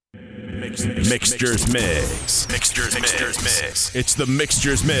Mixtures Mix. It's the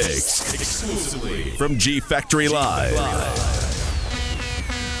Mixtures Mix. Exclusively from G Factory Live.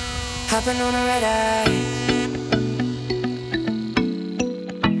 Hopping on a red eye.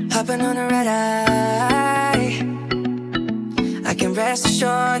 Hopping on a red eye. I can rest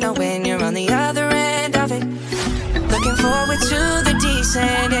assured knowing you're on the other end of it. Looking forward to the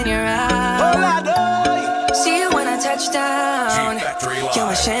descent in your eyes. See you when I touch down. You're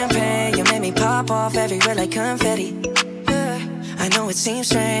my champagne, you made me pop off everywhere like confetti. Yeah. I know it seems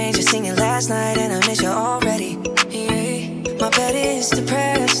strange, just singing last night and I miss you already. Yeah. My bed is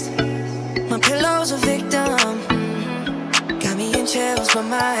depressed, my pillow's a victim. Got me in chills, but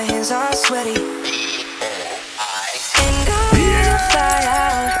my hands are sweaty. And I will fly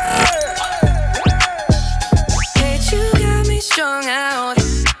out. Hate you got me strung out.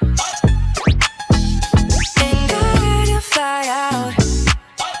 And I will fly out.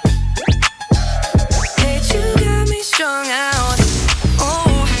 Hate you got me strung out. Oh,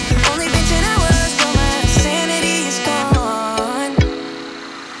 only been 10 hours, but my sanity is gone.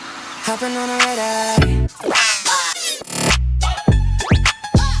 Hopping on a red eye.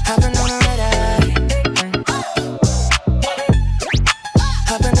 Hopping on a red eye.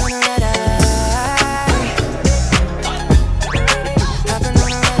 Hopping on a red eye. Hopping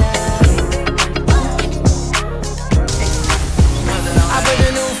on a red eye. I put the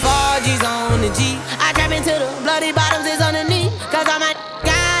new 4Gs on the G. I trap into the bloody bottoms is underneath. Cause I might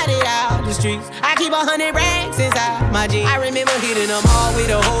got it out the streets. I keep 100 racks inside my jeans. I remember hitting them all with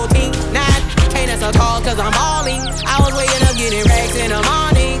the whole team. Now can't answer calls cause I'm balling. I was waking up getting racks in the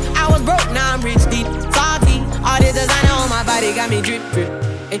morning. I was broke, now I'm rich, deep, salty. All this designer on my body got me drip, drip.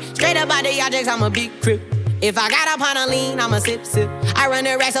 Hey, straight up out the objects, I'm a big crip. If I got up on a lean, I'm a sip, sip. I run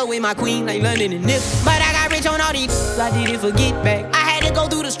the racks up with my queen, like London and Nip. But I got rich on all these, I didn't forget back. I had to go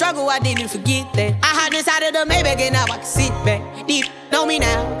through the struggle, I didn't forget that. I hopped inside of the Maybach and now I can sit back. Deep, know me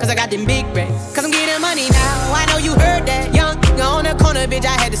now, cause I got them big racks. Cause I'm getting money now, I know you heard that. Young, on the corner, bitch,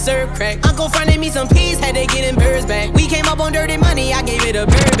 I had to serve crack. Uncle fronted me some peas, had to get them birds back. We came up on dirty money, I gave it a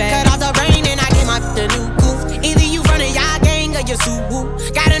bird back. Cut off the brain and I gave my the new coupe. Either you frontin' y'all gang or your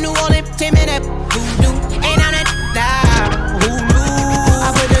Subaru. Got a New Orleans, 10-minute voodoo. Ain't on that down, who knew?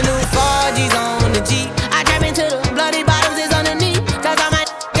 I put the new 4Gs on the G. I trap into the bloody bottoms is underneath. Cause I might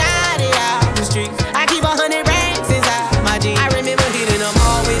got it out the streets. I keep 100 racks inside my jeans. I remember hitting them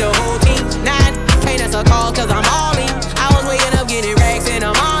all with the whole team. Now I can't answer calls cause I'm all in. I was waking up getting racks in the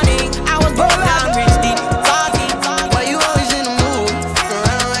morning. I was broke down, rich, deep, salty. Why you always in the mood?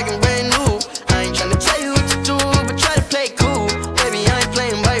 Around like I'm brand new. I ain't tryna tell you what to do, but try to play cool. Baby, I ain't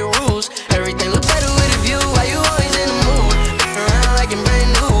playing by your rules. Everything look better with a view. Why you always in the mood? Around like I'm brand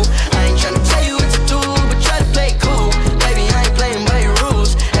new. I ain't tryna tell you what to do, but try to play cool. Baby, I ain't playing by your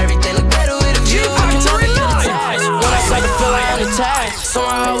rules. Everything look better with a view. When I started to feel like I'm attacked,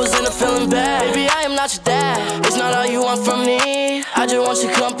 somehow I was in a feeling bad. Baby, I am not your dad. It's not all you want from me. I just want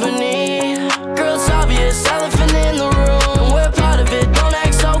your company. Girl, it's obvious, elephant in the room. And we're part of it, don't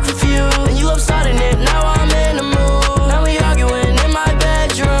act so confused. And you love starting it, now I'm in the mood. Now we arguing in my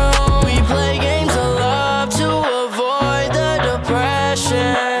bedroom. We play games of love to avoid the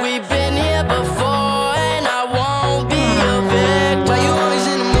depression. We've been here before and I won't be a victim. Why you always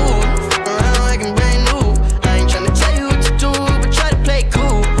in the mood? Around like I'm brand new. I ain't tryna tell you what to do, but try to play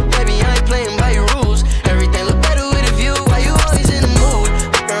cool. Baby, I ain't playing by your rules. Everything look better with a view. Why you always in the mood?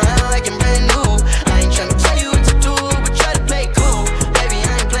 Around like I'm brand new. I ain't tryna tell you what to do, but try to play cool. Baby, I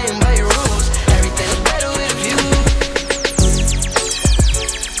ain't playing by your rules. Everything look better with a view.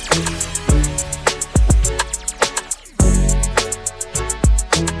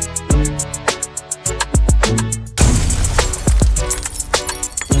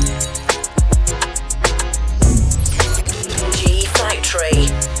 G Factory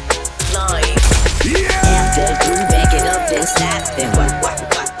live. After you back it up, then snap. Then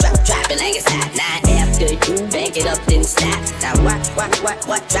drop it like it's hot. Now after you back it up, then snap. Now what, drop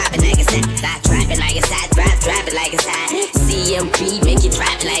it like it's hot. Now drop it like it's hot, drop it like it's hot. CMP make you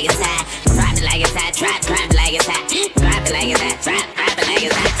drop it like it's hot. Drop it like it's hot, drop it like it's hot. Drop it like it's hot, drop it like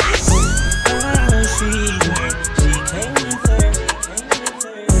it's hot.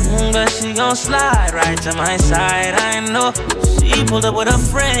 But she gon' slide right to my side. I know she pulled up with her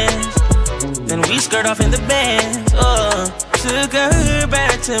friends. Then we skirt off in the Benz. Oh, took her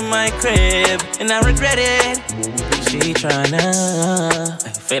back to my crib, and I regret it. she tryna.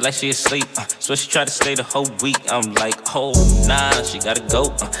 Feel like she asleep, so she tried to stay the whole week. I'm like, oh nah, she gotta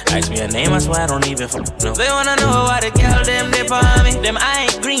go. Ask me her name, I swear I don't even know. They wanna know why the girl them dip on me. Them I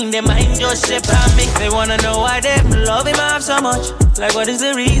ain't green, them I ain't just sip on me. They wanna know why them love him off so much. Like what is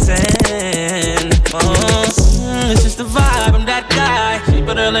the reason? It's just the vibe, I'm that guy. She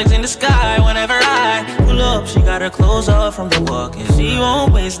put her legs in the sky whenever I pull up. She got her clothes off from the walk, and she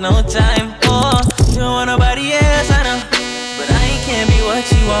won't waste no time. Oh, you don't want nobody else, I know. But I can't be what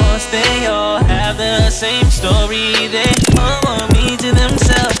she wants. They all have the same story. They all want me to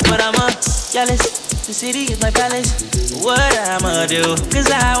themselves, but I'm jealous. The city is my palace. What I'ma do?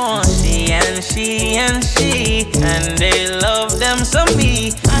 Cause I want she and she and she, and they love them some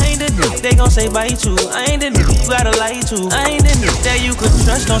me. I ain't the dude they gon' say bye to. I ain't the dude you gotta lie to. I ain't the dude that you could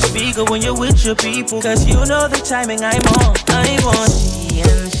trust on speaker when you're with your people. Cause you know the timing I'm on. I want she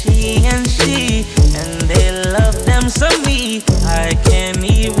and she and she, and they love them some me. I can't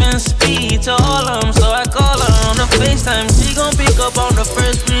even speak to all of them, so I call her on the FaceTime. She gon' pick up on the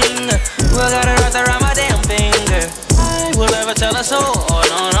first ring. Well, got her wrapped around my damn finger. I will never tell her so, oh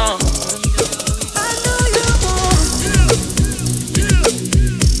no, no. I know you want.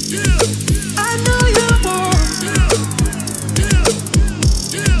 I know you want.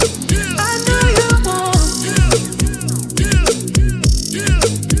 I know you want.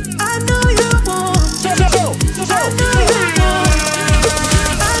 I know you want. I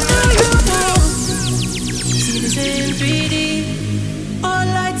know you want. See this in 3D. All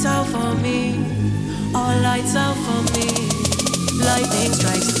lights out for me. All lights out for me. Lightning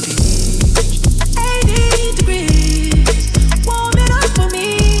strikes the beach. 80 degrees. Warm it up for me.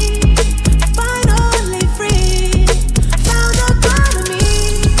 Finally free. Found a part of me.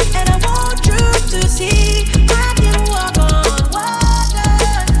 And I want you to see. I can walk on water.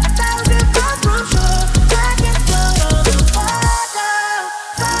 1,000 miles from shore. I can float on the water.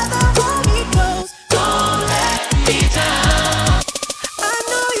 Father, hold me close. Don't let me down. I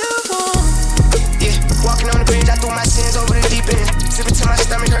know you want. Yeah, walking on the bridge, I threw my sins over the deep end. Sipping till my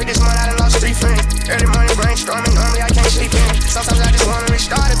stomach hurt this month, I done lost 3 friends. Early morning brainstorming, normally I can't sleep in. Sometimes I just wanna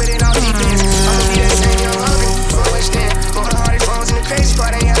restart it, but it all depends. I'ma be that same young hungry from West End. But the hardest phones in the crazy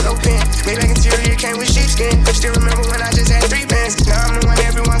part, ain't have no pen. Made back interior, came with sheepskin. Still remember when I just had 3 pens. Now I'm the one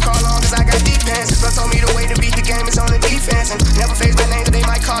everyone call on, cause I got deep pens. But told me the way to beat the game is on the defense. And never face my name, cause they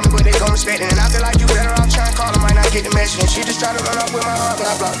might call me, but they gon' respect it. And I feel like you better off trying to call them, might not get the message. And she just tried to run up with my heart,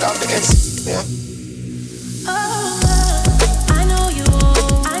 but I blocked off the S. Yeah. I know you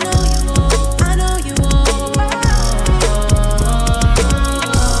want. I know you want. I know you want.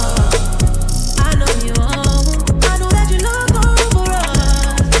 I know you want. I know that you look over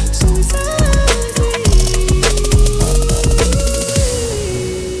us. So we say,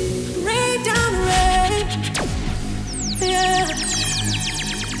 rain down the rain. Yeah.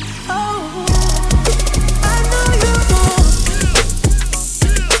 Oh, I know you want.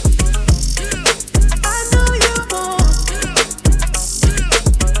 I know you want. I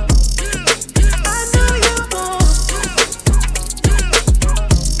know you want.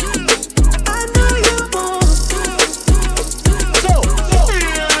 I know you want.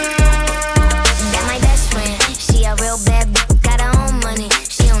 That my best friend, she a real bad got her own money.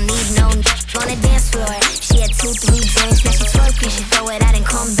 She don't need no on the dance floor. She had 2, 3 drinks, now she twerking. She throw it out and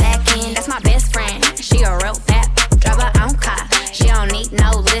come back in. That's my best friend, she a real bad drive her own car. She don't need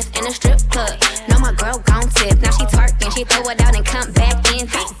no lift in a strip club. No, my girl gon' tip, now she twerking. She throw it out and come back in.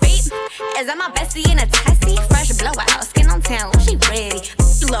 Beep, beep. Is that my bestie in a taxi? Fresh blowout, skin on town, she ready.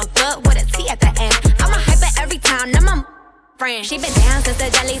 Look good with a T at the end. I'm a hyper every time, now my friend. She been down since the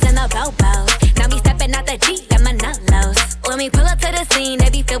jellies and the bobos. Now me stepping out the Jeep, got my nut lows. When we pull up to the scene, they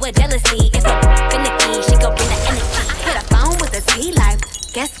be filled with jealousy. It's a finicky, she gon' bring the energy. Hit a phone with a T like,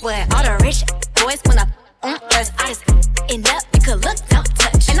 guess what? All the rich boys wanna on us. I just end up, you could look, don't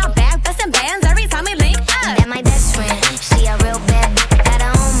touch. And I'm back bustin' bands every time we link up. That my best friend, she a real bad got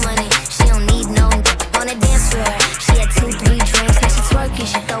her own money. She don't need no on the dance floor. She had 2, 3 drinks, now she twerking.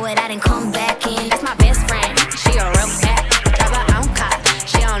 She throw it out and come back in. That's my best friend, she a real bad drive her own car.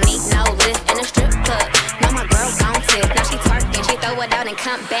 She don't need no lift in a strip club. No, my girl gon' tip, now she twerking. She throw it out and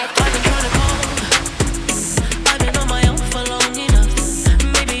come back in. I've been trying to call. I've been on my own for long enough.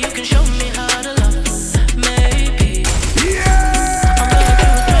 Maybe you can show me how to love. Maybe. I'm gonna do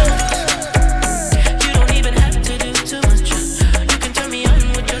drugs. You don't even have to do too much. You can turn me on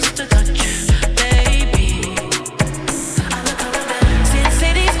with just a touch, baby. I look around since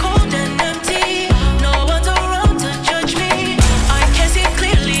city's cold and empty. No one's around to judge me. I can see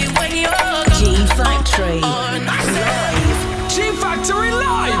clearly when you're gone. G Factory on. live. G Factory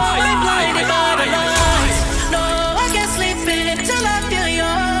live.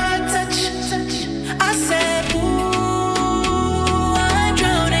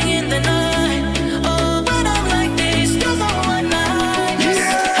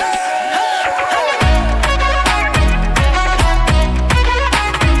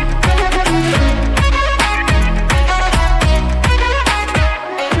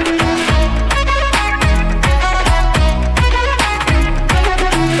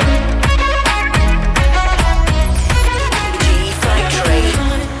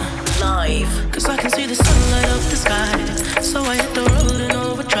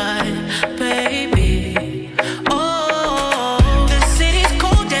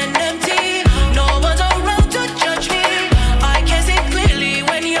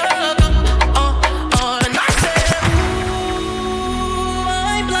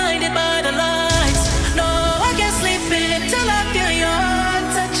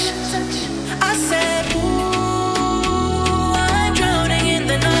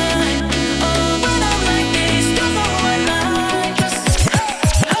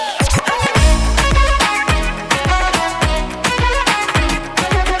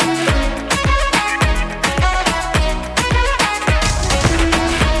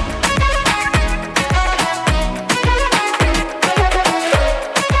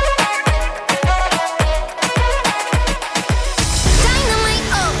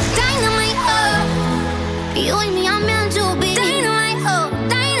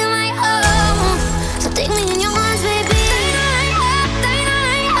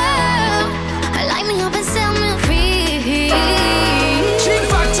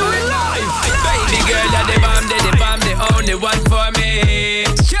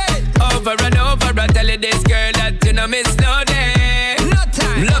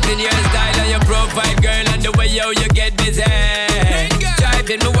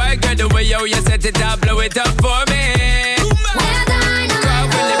 the way how you set it up, blow it up for me.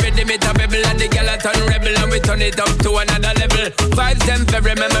 Cause when the rhythm it a pebble and the girl a turn rebel and we turn it up to another level. Vibes them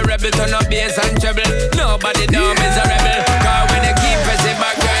very memorable, turn up bass and treble. Nobody know me is a rebel. Cause when you keep pressing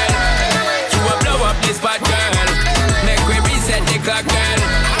back, girl, you will blow up this spot, girl. Make we reset the clock, girl.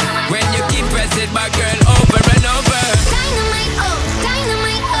 When you keep pressing back, girl, over and over. Dynamite, oh,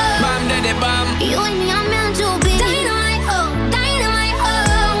 dynamite, oh. Bam, daddy, bam. You and me are meant to be. Dynamite, oh, dynamite,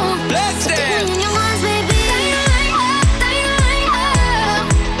 oh. Bless them. In your arms, baby. Dynamite, oh, dynamite,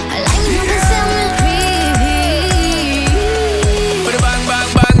 oh. I like you to set me free. Put a bang, bang,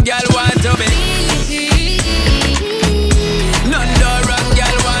 bang, girl want to be. None do wrong,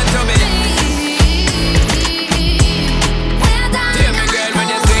 girl want to be. Hear me, girl, when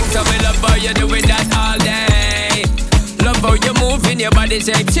you swing to me, love how you doing that all day. Love how you move in your body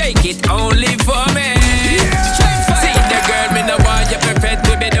shape, shake it only for me. See the girl, me no want you perfect,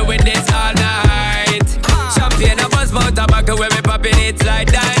 we be doing this all night. Champagne up a smoke tobacco when we popping it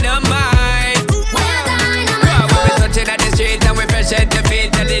like dynamite. Cause when we touching at the street and we fresh at the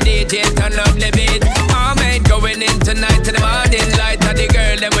feet, and the DJ turn up the beat. All mate going in tonight to the morning light, and the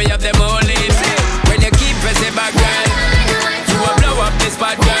girl then we have them all in. When you keep pressing back, girl, you will blow up this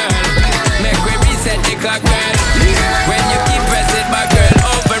spot, girl. Make we reset the clock, girl. When you keep pressing back, girl,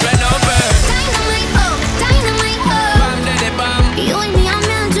 over and over. Dynamite, oh, dynamite, oh. Bam, daddy, bam. You and me are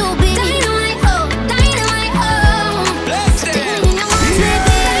meant to be. Dynamite, oh, dynamite, oh. Bless them. In your arms,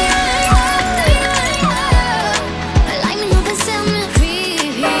 baby. Dynamite, oh, dynamite, oh. I like me, you can set me free.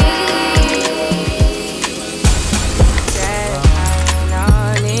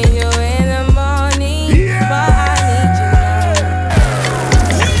 I need you in the morning, but I need you now.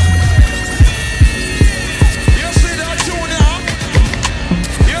 You see that tune now?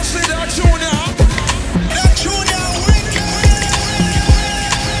 You see that tune now? That tune now,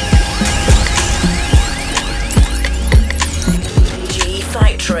 G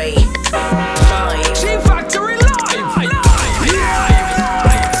Factory live. G Factory live.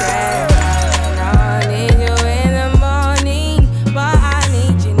 I need you in the morning, but I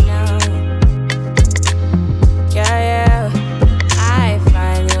need you now. Yeah, yeah. I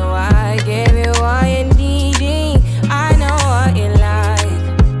find you, I give you all you needing. I know what you like.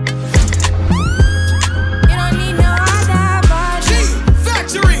 You don't need no other body. G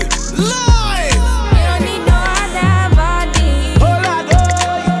Factory live. You don't need no other body.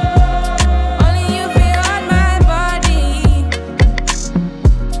 Only you feel on my body.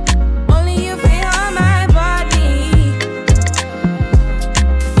 Only you feel on my body.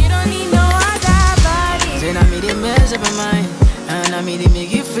 You don't need no other body. Say I made it mess up my mind, and I made it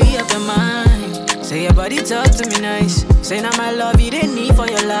make you free up your mind. Say your body talk to me nice. Say now my love you didn't need for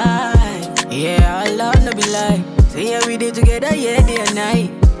your life. Yeah, our love no be lie. Say every day together, yeah, day and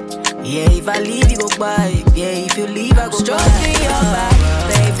night. Yeah, if I leave you go by. Yeah, if you leave I go by. Stroking your body,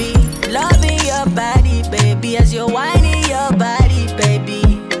 baby. Loving your body, baby. As you're whining your body, baby.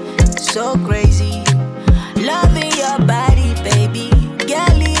 So crazy. Loving your body, baby.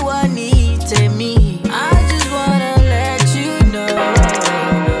 Girl, you want need to me. I just wanna let you know.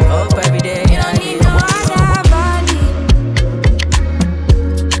 Hope every day. You don't need no other body.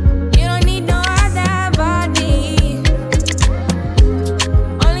 You don't need no other body.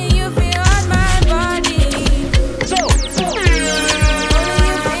 Only you feel on my body. Only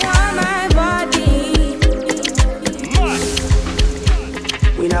you feel on my body.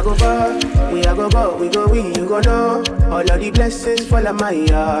 We not go far, we a go go, you go know. All of the blessings fall on my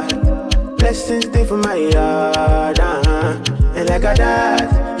yard. Blessings stay for my yard, And like a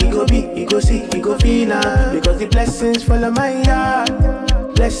dad, he go be, he go see, he go feel, because the blessings fall on my yard.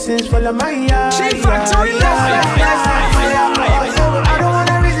 Blessings fall on my yard. G Factory live. I don't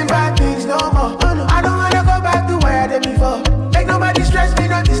wanna reason bad things no more. I don't wanna go back to where I did before. Make nobody stress me,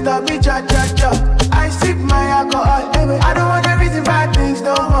 not disturb me, cha. I sip my alcohol. I don't wanna reason bad things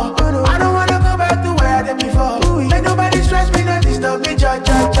no more. I don't wanna go back to where I did before. Make nobody stress me, not disturb me, cha.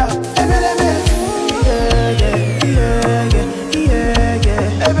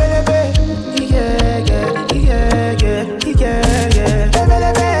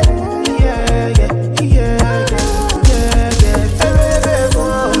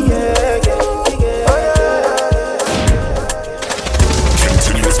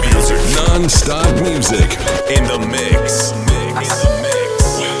 Non-stop music in the mix.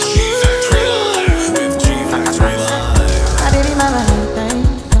 G Factory Live with G Factory Live. I did it my Valentine.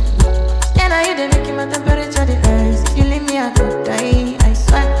 And I you did make my temperature the rise. You leave me I could die. I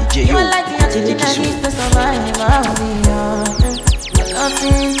swear. You are like the oxygen I need to survive. I'll be honest.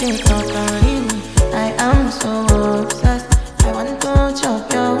 Nothing can conquer me. I am so obsessed. I want to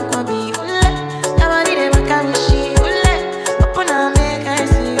chop your body.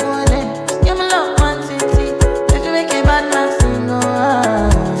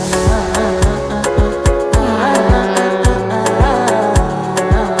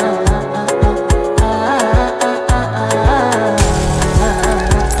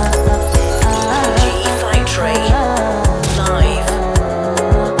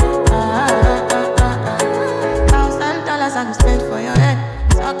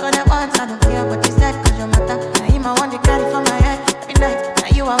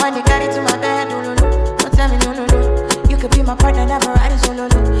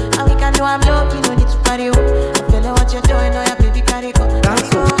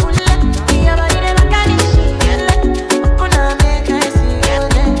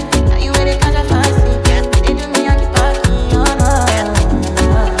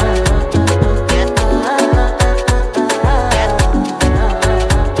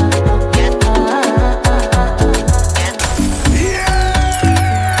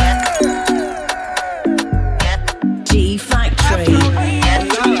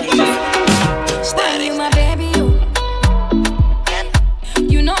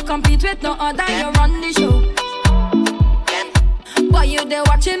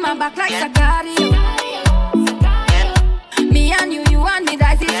 my back like Sicario. Me and you and me,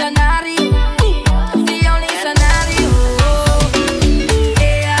 that's the scenario. The only scenario.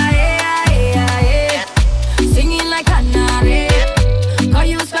 Singing like canary. Call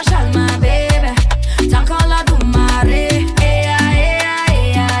you special, my baby. Tank all I do, Mare.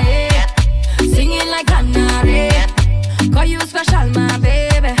 Singing like canary. Call you special, my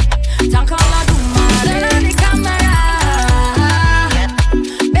baby. Tank all I do, Mare. Turn on the camera.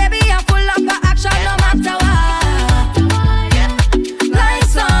 Baby, I'm full of action no matter what.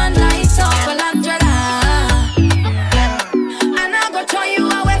 Lights on, Valandra. And I go throw you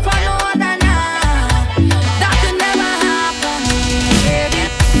away for no other now. That could never happen, baby.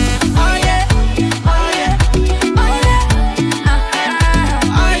 Oh yeah, oh yeah, oh yeah, oh yeah,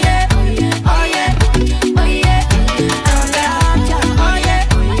 oh yeah, oh yeah, oh yeah,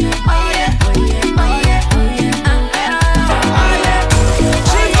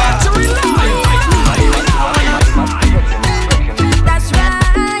 that's right.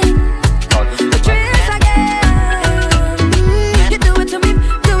 The dreams again. You do it to me,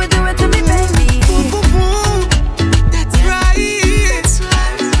 do it to me, baby. That's right.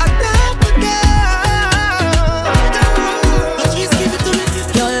 Just give it to me.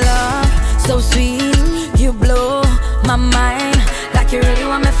 Your love, so sweet, you blow my mind. Like you really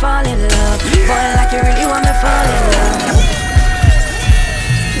want me fall in love. Boy, like you really want me fall in love.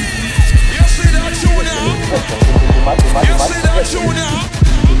 You see that tune now? You see that tune now?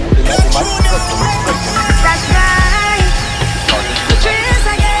 That's right. The dreams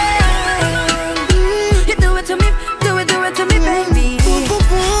again. You do it to me, do it to me, baby.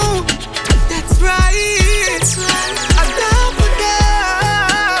 That's right.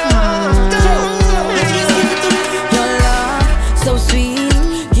 Your love, so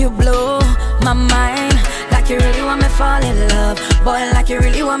sweet, you blow my mind. Like you really want me fall in love. Boy, like you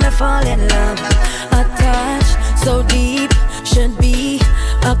really want me fall in love. A touch so deep should be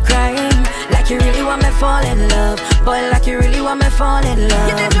a crime. Like you really want me fall in love. Boy, like you really want me fall in love.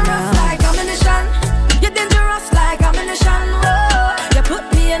 You're dangerous like ammunition. You're dangerous like ammunition. Oh, you put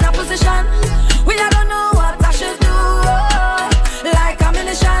me in a position where I don't know what I should do. Oh, like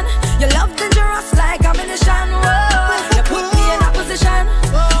ammunition. Your love dangerous like ammunition. Oh, you put me in a position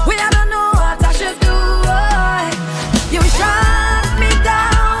where I don't know what I should do. Oh, you shot me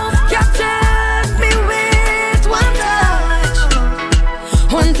down, captured me with one touch,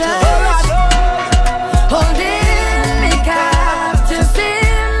 holding me captive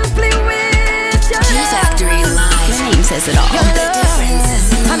simply with your love. G-Factory Live. Your name says it all. Your love.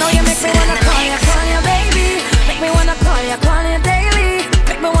 I know you make me wanna call you, baby. Make me wanna call you daily.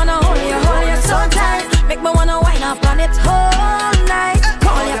 Make me wanna hold you so tight. Make me wanna wind up on it all night.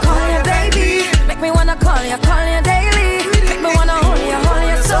 Call you, baby. Make me wanna call you daily. Make me wanna hold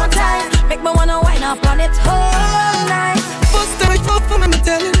you so tight. Make me wanna wind up on it all night. First time I fuck for me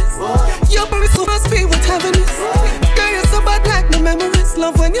telling this. Your body so must be what heaven is. Girl, you're so bad like no memories.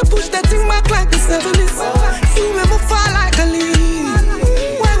 Love when you push that thing back like the 70s. You never fall like a leaf.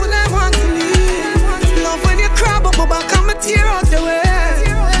 Why would I want to leave? Love when you cry, but back and me tear out your way.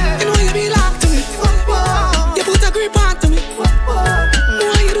 You know you be locked to me. You put a grip onto me.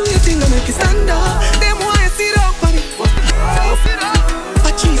 Why you do your thing to make you stand up? Them why you sit up on it.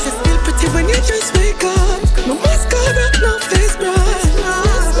 But Jesus still pretty when you just wake up. No mascara, no face brush.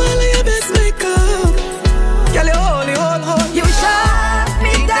 Smile of your best makeup. Girl, you holy. You shot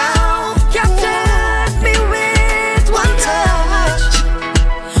me down, captured me with one touch,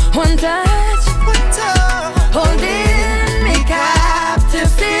 holding me captive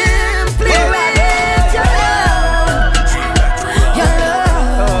simply with your love.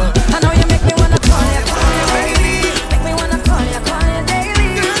 I know you make me wanna call you, baby. Make me wanna call you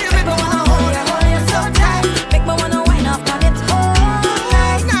daily. Make me wanna hold you so tight. Make me wanna wind up on it all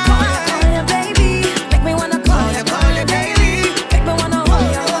night. Call you, baby. Make me wanna call you daily. Make me wanna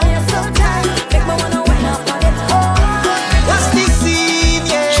hold you so tight. Make me wanna wind up on it all night. What's the scene,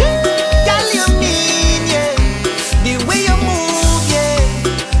 yeah? Girl, you mean, yeah? The way you move, yeah.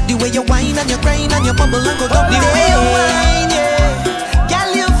 The way you whine and you grind and you bubble and go down. The way you whine, yeah.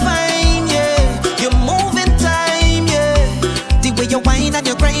 Girl, you fine, yeah. You move in time, yeah. The way you whine and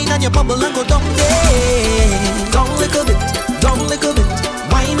you grind and you bubble and go down, yeah. Down little bit,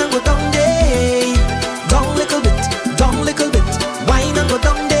 whine and go down, yeah. Down little bit, whine and go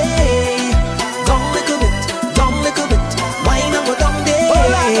down, yeah. Down little bit, whine and go down, yeah.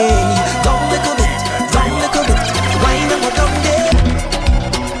 Down little bit, whine and go down, yeah.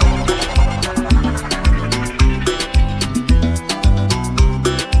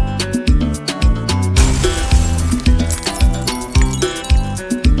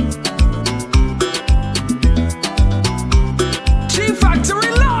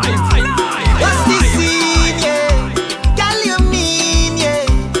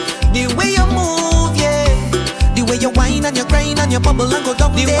 bubble and go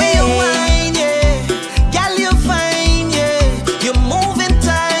down. The way you whine, yeah, girl you fine, yeah, you move in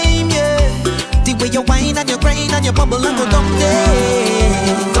time, yeah. The way you whine and you grind and you bubble and go down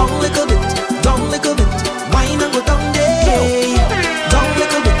there. Down little bit, down little bit, whine and go down there. Down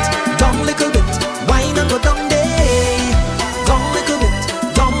little bit, down little bit, whine and go down there. Down little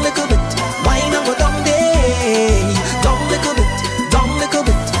bit, down little bit, whine and go down there. Down little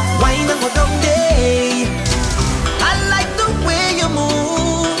bit, whine and go down there. I like the way you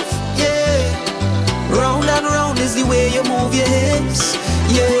move, yeah. Round and round is the way you move your hips,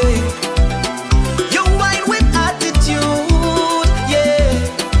 yeah. You whine with attitude,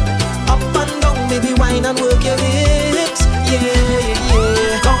 yeah.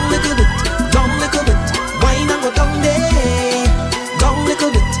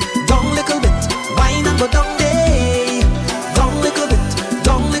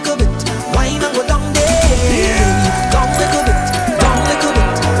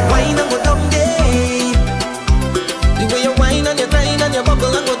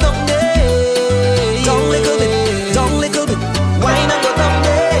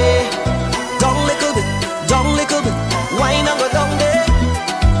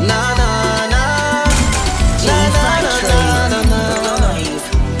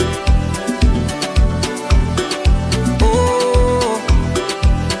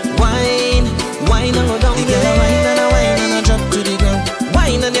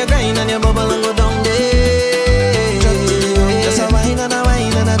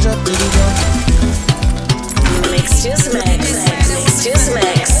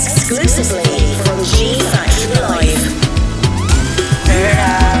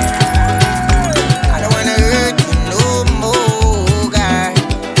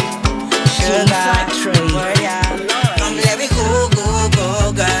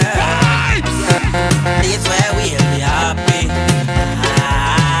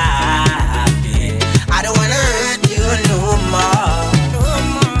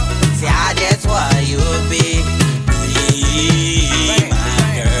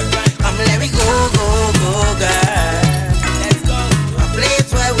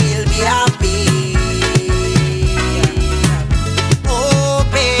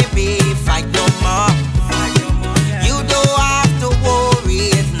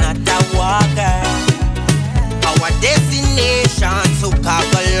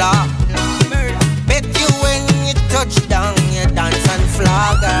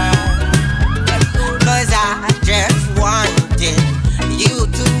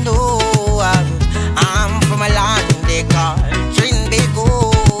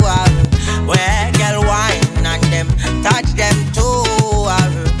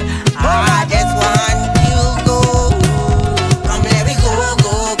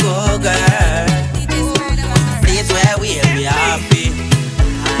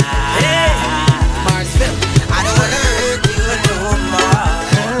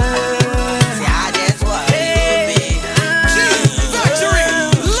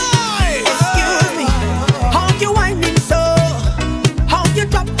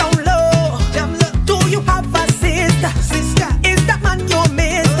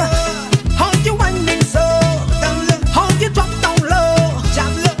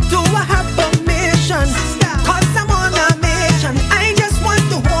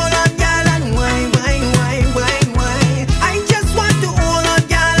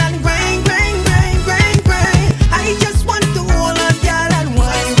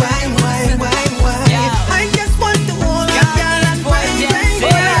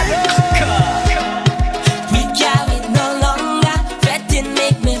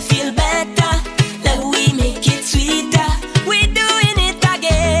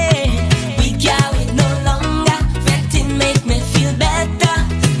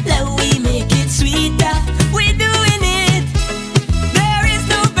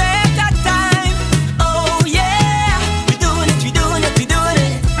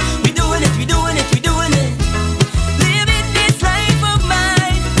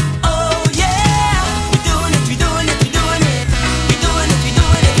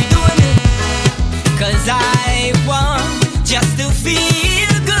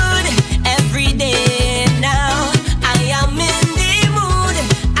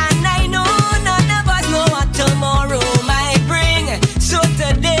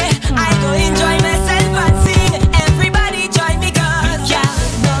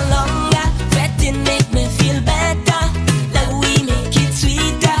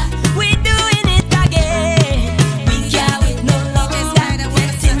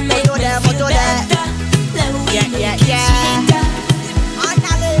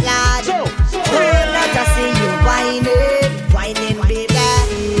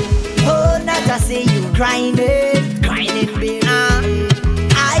 grinding, baby.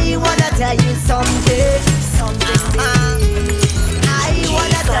 I wanna tell you something. I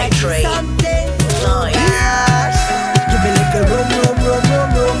wanna tell you something. Give me like a rum,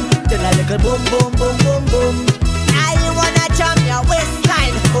 then I like a boom, boom, boom, boom, boom. I wanna jump your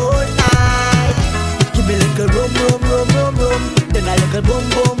waistline all night. Give me like a rum, then I like a boom,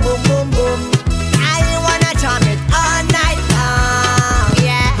 boom, boom, boom, boom. I wanna jump it all night long,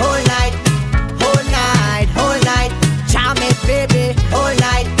 yeah. Whole night, jam it, baby. Whole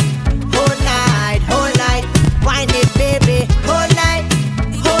night, wind it, baby. Whole night,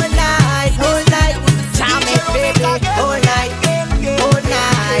 jam it, baby. Whole night,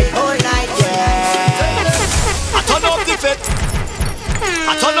 yeah. I turn up the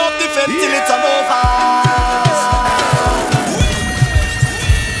fet till it's all over.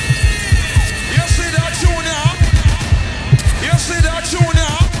 You see that tune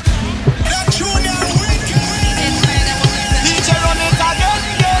now? That tune now, wicked. DJ run it again.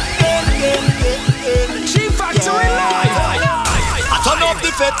 G-Factory Live. I turn up the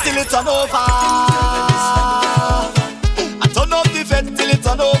fet till it's all over. I turn up the fet till it's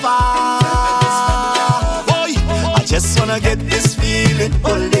all over. Boy, I just wanna get this feeling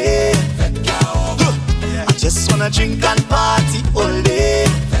all day. I just wanna drink and party all day.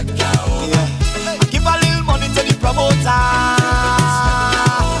 Yeah. I give a little money to the promoter.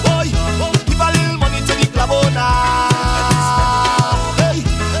 Boy, give a little money to the club owner. Hey,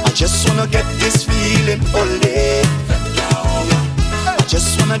 I just wanna get this feeling all day. Yeah. I just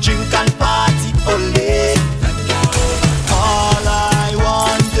wanna drink and party all day. All I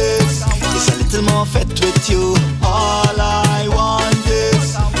want is a little more fete with you. All I want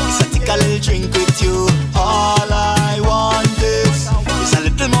is a take a little drink with you. All I want is a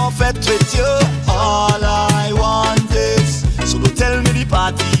little more fete with you. All I want is, so don't tell me the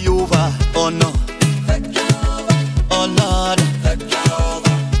party over. Oh no, oh Lord,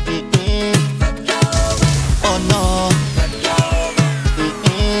 oh no,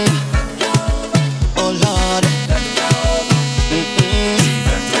 oh Lord,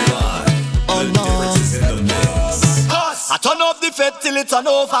 oh no. I turn up the fet till it's all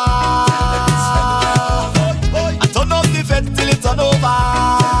over. I turn up the fet till it's all over.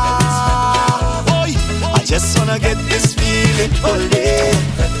 Boy, I just wanna get this feeling all day.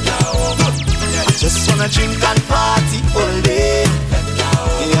 I just wanna drink and party all day.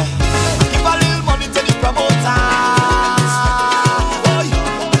 Yeah. Give a little money to the promoter. Boy,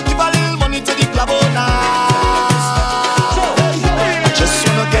 give a little money to the club owner. I just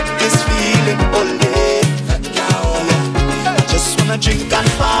wanna get this feeling all day. Yeah. I just wanna drink and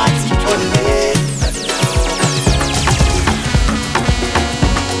party all day.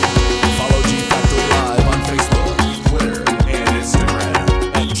 Follow G Factory Live on Facebook, Twitter, and Instagram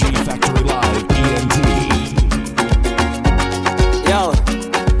at G Factory Live ENT. Yo,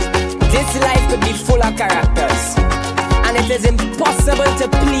 this life could be full of characters, and it is impossible to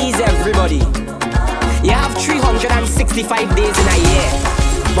please everybody. You have 365 days in a year,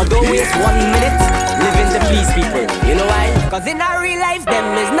 but don't waste 1 minute living to please people. You know why? Cause in our real life,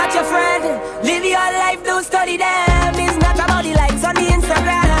 them is not your friend. Live your life, don't study them. It's not about the likes on the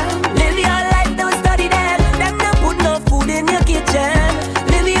Instagram. Live your life, don't study them. Them don't put no food in your kitchen.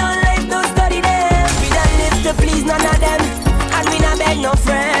 Live your life, don't study them. We don't live to please none of them, and we not beg no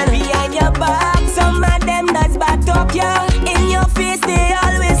friend. Behind your back, some of them that's back up you. In your face, they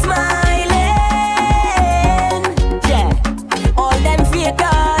always smiling. Yeah, all them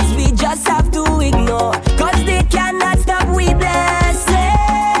fakers, we just have to ignore. Cause they cannot stop we blessing.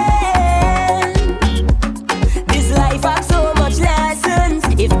 This life has so much lessons.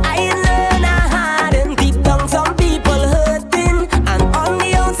 If I learn a hard and deep down some people hurting, and on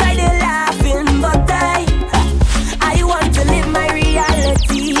the outside they're laughing. But I want to live my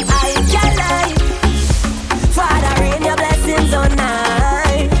reality. I can lie. Father, in your blessing.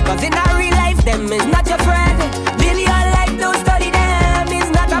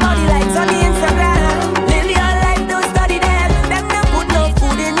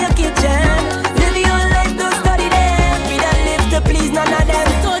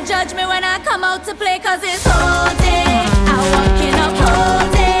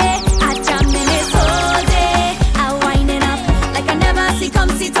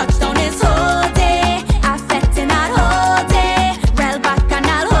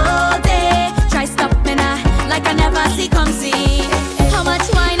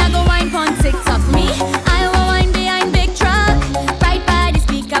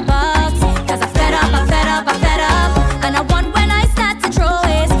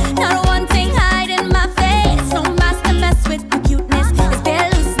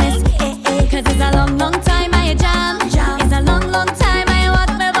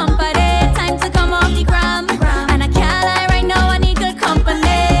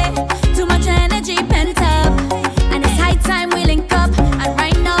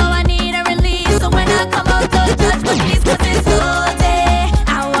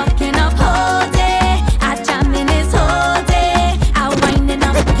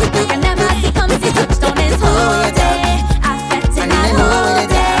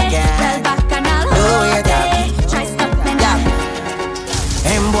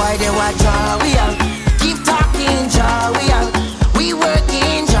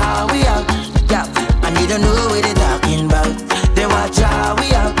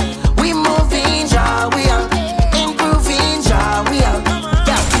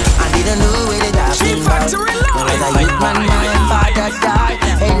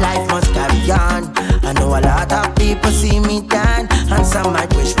 and some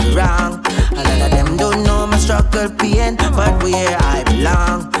might wish me wrong. A lot of them don't know my struggle pain, but where I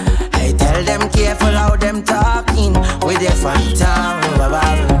belong. I tell them careful how them talking with their funny tongue. A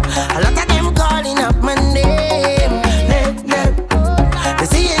lot of them calling up my name. They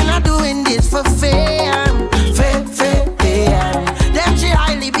say you're not doing this for fame. Them should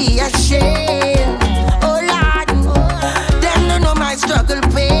highly be ashamed. Oh Lord, them don't know my struggle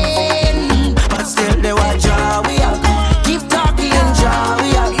pain, but still they watch how we out. Keep talking, draw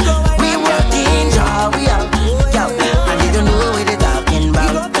we out. We working, draw we out. And they don't know what they're talking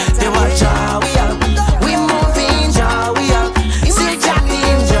about. They watch how we out. We moving, draw we out. Still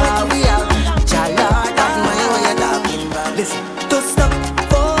chatting, draw we out. Child, Lord, that money what you're talking about. Listen, don't stop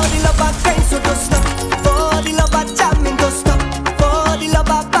for the love of friends, so don't stop for the love of jamming, don't stop for the love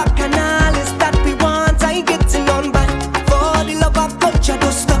of bacchanals that we want. I ain't getting on back for the love of culture,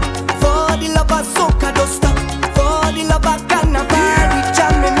 don't stop for the love of soca, don't stop for the love of carnival. We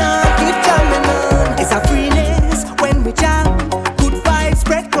jamming on, keep jamming on. It's a freeness when we jam. Good vibes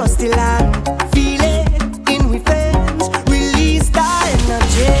spread across the land. Feel it in we veins. Release that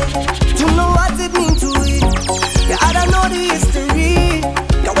energy. You know what it means to it. Yeah, I don't know the history.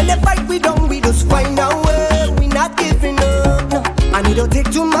 Yeah, when they fight we don't, we just find our way. We not giving up, no. And it don't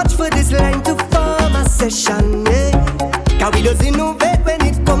take too much for this line to form a session, yeah. Cause we just innovate when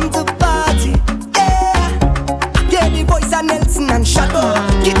it comes to party, yeah. Yeah, the voice of Nelson and Shadow,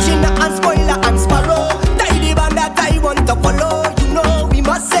 Kitchener and Spoiler and Sparrow. Tidy band that I want to follow. You know we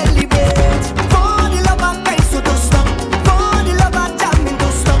must celebrate. For the love of guys, so don't stop. For the love of jamming,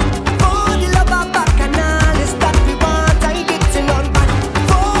 don't stop. For the love of bacchanals that we want, I getting on back.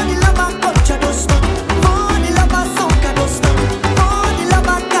 For the love of culture, don't stop. For the love of soca, don't stop. For the love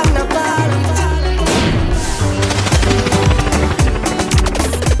of carnival.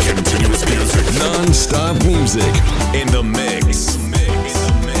 Continuous music, non-stop music in the mix.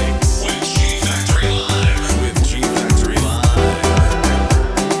 With G Factory Live. With G Factory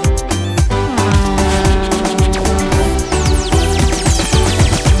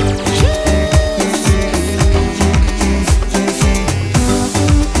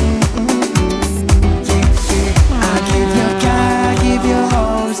I give your car, give your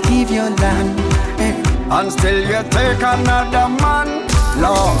house, give your land. And still you take another man,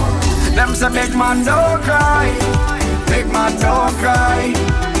 Lord. Them say big man don't cry, big man don't cry,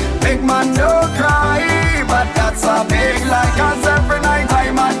 big man don't cry. But that's a big lie, cause every night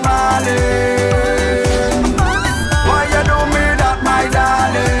I'm at Marlin. Why you do me that, my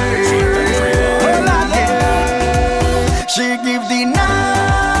darling? She give the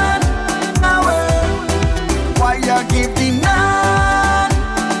nine away. Why you give the nine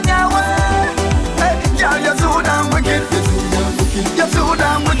away? Hey, girl, you're so damn wicked. You're so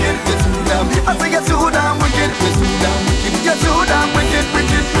damn wicked. I say you're so damn wicked. You're so damn wicked,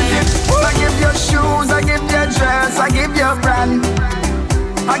 wicked, wicked. I give you shoes, I give you dress, I give you brand,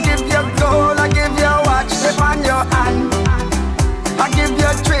 I give you gold, I give you watch, slip on your hand. I give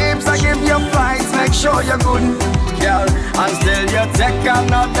you trips, I give you flights, make sure you're good, girl. And still you take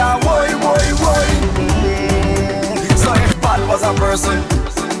another boy. So if bad was a person,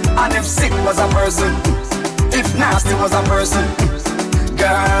 and if sick was a person, if nasty was a person,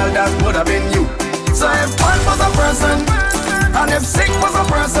 girl, that would have been you. So if bad was a person, and if sick was a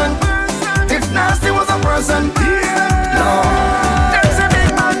person, if nasty was a person, no. Them say big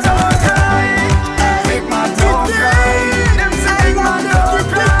man don't cry, big man don't cry. Them say big man don't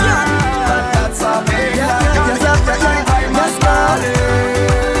cry, but that's a big lie. I must call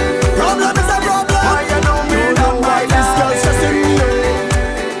it. Problem is a problem. Why you know me that my darling?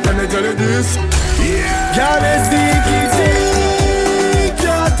 Let me tell you this. God is the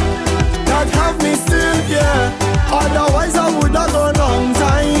secret that have me still here. Otherwise I would have gone long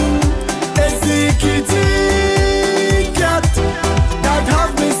time. It's the cat that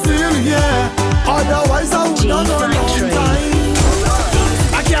have me still here. Otherwise I would have gone long time.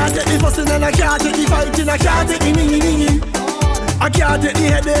 I can't take the fussing and I can't take the fighting. I can't take the ningy. I can't take the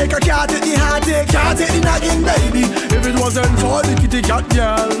headache, I can't take the heartache, can't take the nagging, baby. If it wasn't for the kitty cat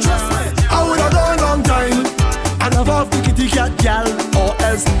girl, I would have gone long time. I love off the kitty cat girl, or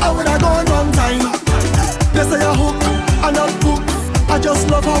else I would have gone long time. They say a hook, and not book. I just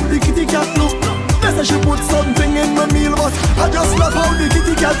love how the kitty cat look. They say she put something in my meal, but I just love how the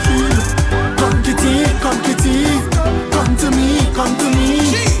kitty cat feel. Come kitty, come kitty, come to me, come to me.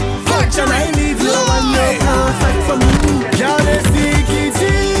 How can I leave you when you're perfect for me? Girl, it's the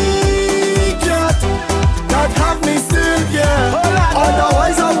kitty cat that have me still, yeah.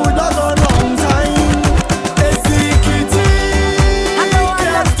 Otherwise I would have gone long time. It's the kitty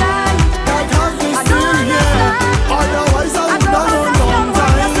cat that have me still, yeah. Otherwise I would have gone long time.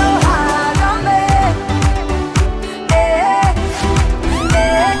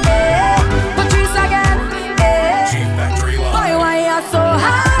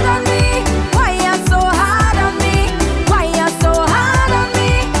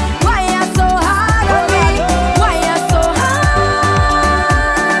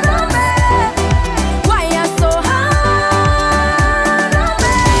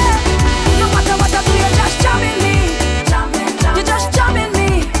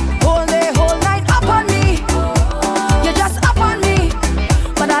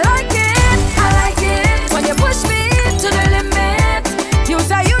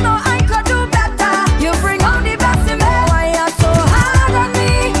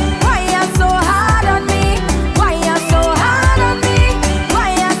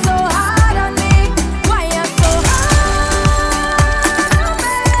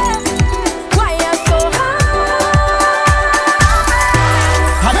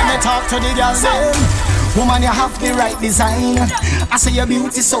 talk to the girls them. Woman, you have the right design. I say your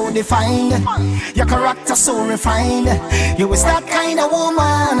beauty so defined, your character so refined. You is that kind of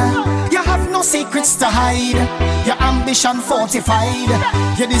woman. You have no secrets to hide. Your ambition fortified.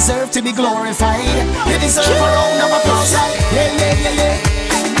 You deserve to be glorified. You deserve a round of applause. Yeah, yeah, yeah, yeah.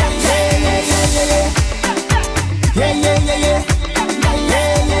 Yeah, yeah, yeah, yeah, yeah. Yeah, yeah, yeah, yeah.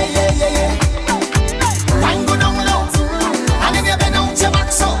 Yeah, yeah, yeah, yeah, yeah. Wine go down low, and if you bend out your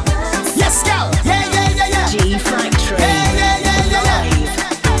back so. Yes, girl. Yeah, yeah, yeah, yeah. G Factory. Yeah, yeah, yeah, yeah,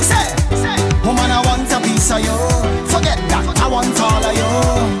 yeah. Say, woman, I want a piece of you. Forget that, I want all of you.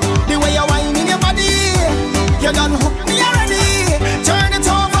 The way you whine in your body, you done hook me already. Turn it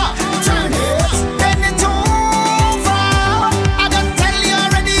over, turn it, bend it over. I done tell you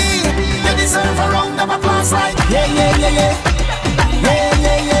already. You deserve a round of applause, right? Yeah, yeah, yeah, yeah. Yeah,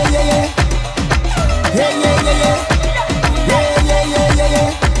 yeah, yeah, yeah, yeah. Yeah, yeah, yeah, yeah. Yeah, yeah, yeah, yeah, yeah.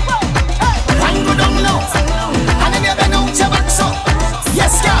 Wine go down low, and then you bend out your back so.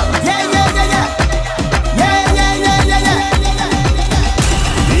 Yes, girl. Yeah, yeah, yeah, yeah. Yeah, yeah, yeah, yeah, yeah.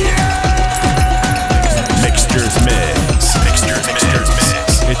 Mixtures Mix.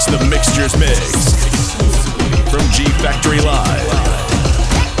 It's the Mixtures Mix from G Factory Live.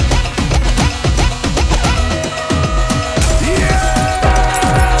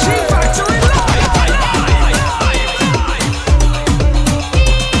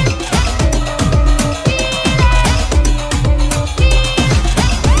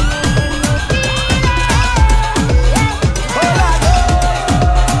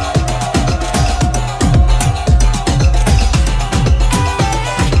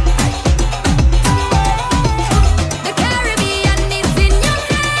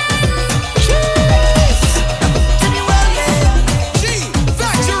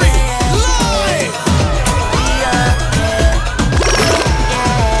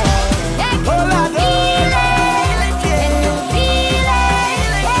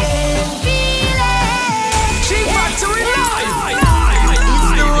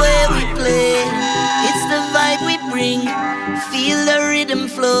 Feel the rhythm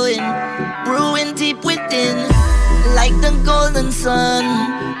flowing, brewing deep within, like the golden sun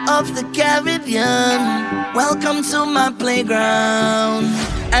of the Caribbean. Welcome to my playground,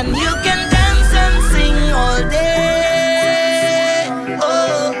 and you can dance and sing all day.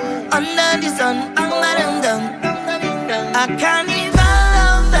 Oh, under the sun, a carnival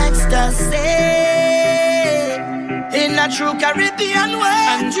of ecstasy in a true Caribbean way.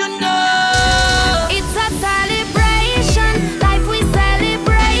 And you know it's a celebration, life we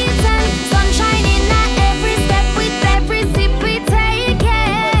celebrating, sunshine in every step with every sip we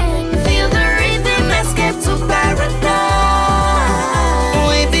taking. Feel the rhythm, escape to paradise.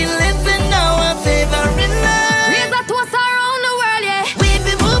 We be living our favorite life. Raise a toast around the world, yeah. We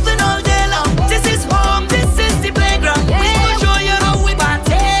be moving all day long. This is home, this is the playground. Yeah. We gon' show you how we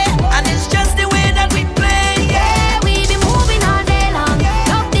party, and it's just the way that we play. Yeah, we be moving all day long.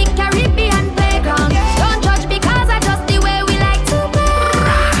 Love the Caribbean.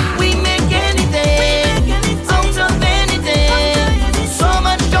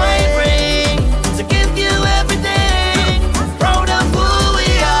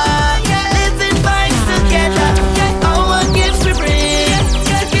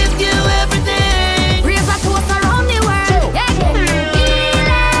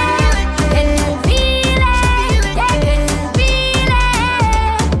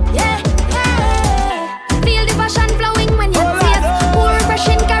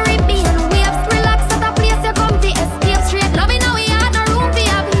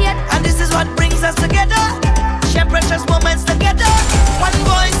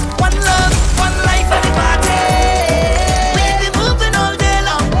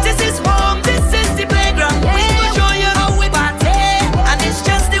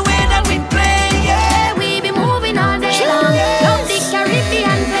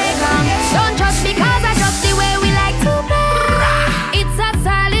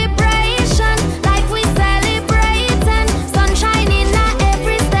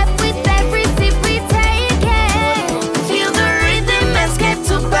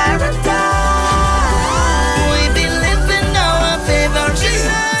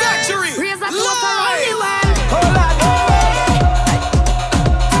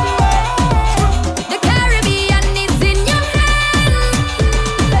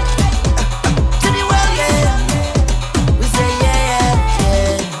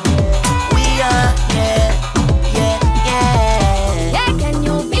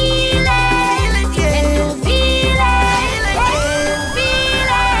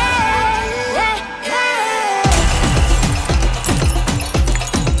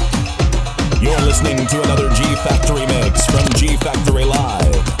 listening to another G Factory mix from G Factory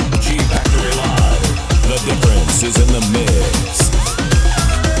Live. G Factory Live. The difference is in the mix.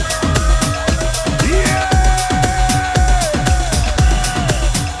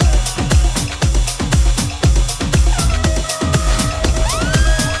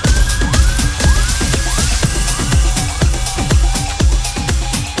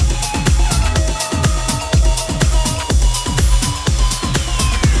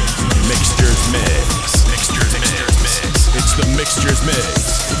 Mixtures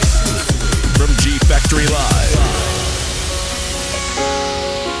Mix from G Factory Live.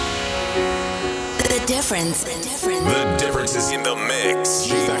 The difference. The difference is in the mix.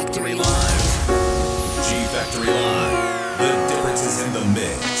 G Factory Live. G Factory Live. The difference is in the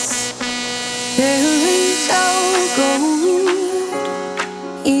mix. There is no gold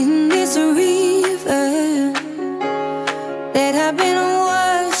in this river that I've been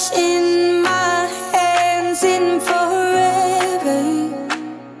washing my hands in forever.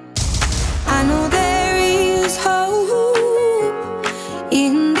 I know there is hope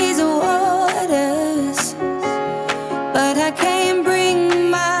in these waters, but I can't bring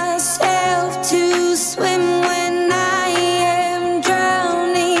my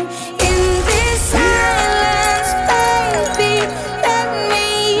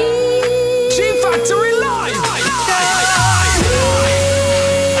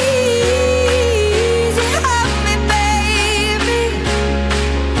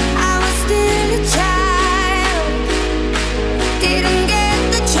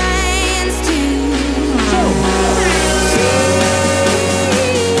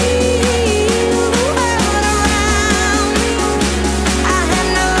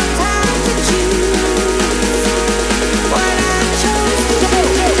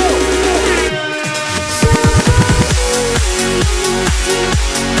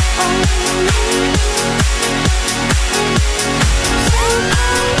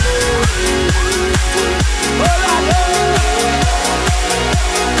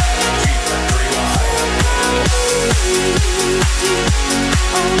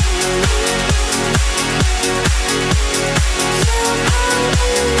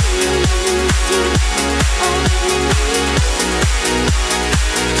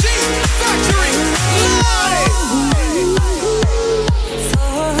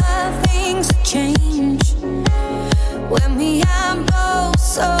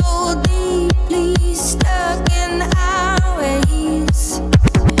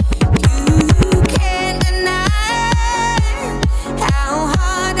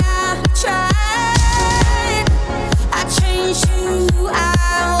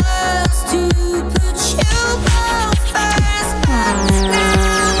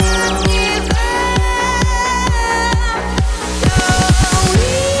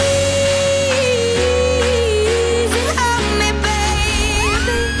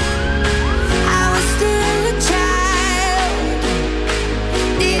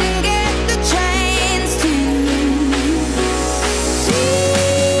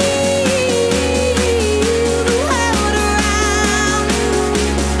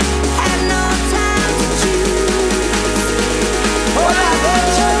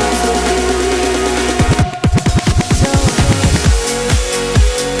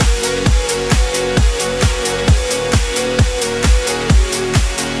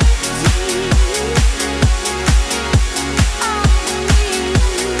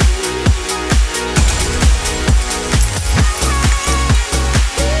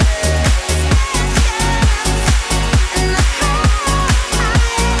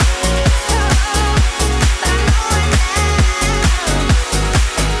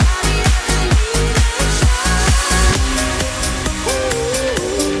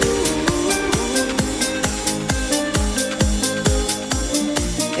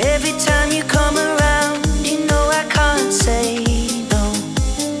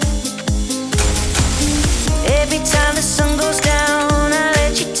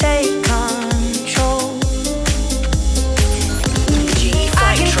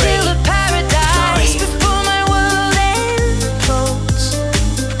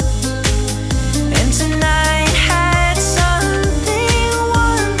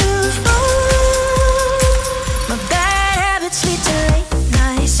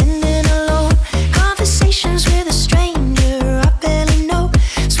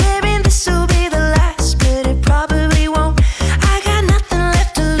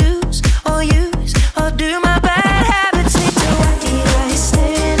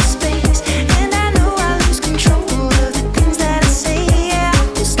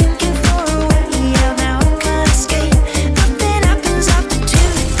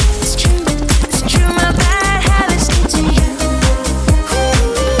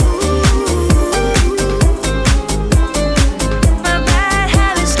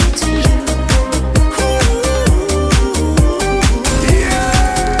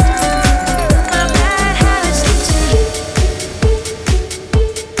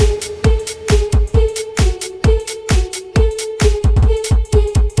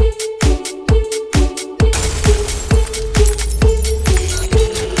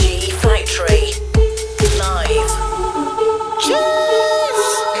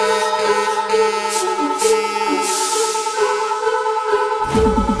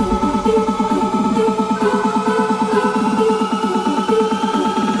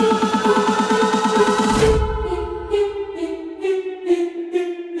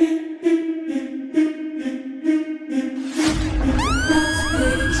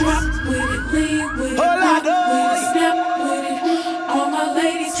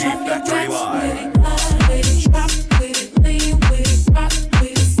ladies, drop your backs with it, line with it, drop with it, lean with it, rock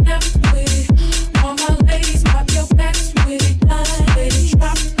with it, snap with it. All my ladies, pop your backs with it, line with it,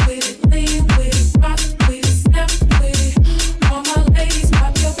 drop with it, lean with it, rock with it, snap with it. All my ladies,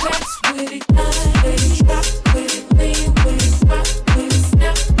 pop your backs with it, line with it, drop with it, lean with it, rock with it,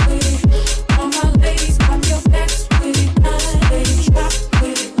 snap with it. All my ladies, pop your backs with it, line with it, drop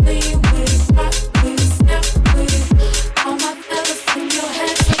with it, lean with it, rock with it, snap with it. All my fellas in your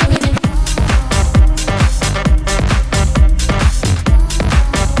hands with it.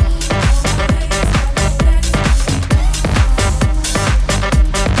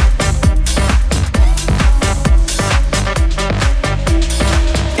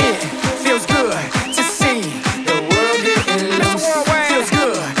 Feels good to see the world getting loose. Feels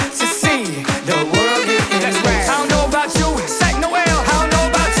good to see the world getting loose. I don't know about you, Sack Noel. I don't know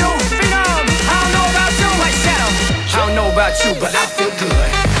about you, Phenom. I don't know about you, White Shadow. I don't know about you, but I feel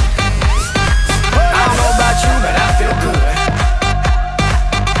good. I don't know about you, but I feel good.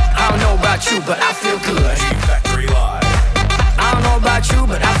 I don't know about you, but I feel good. I don't know about you,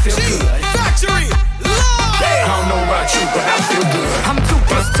 but I feel good. Factory I don't know about you, but I feel good. I'm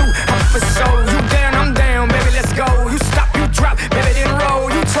 2+2, I'm for show. You down, I'm down, baby, let's go. You stop, you drop, baby, then roll.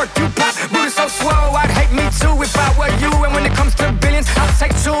 You twerk, you pop, booty so swole. I'd hate me too if I were you. And when it comes to billions, I'll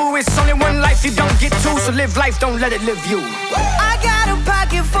take two. It's only one life, you don't get two. So live life, don't let it live you. I got a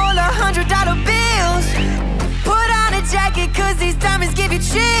pocket full of $100 bills. Put on a jacket, cause these diamonds give you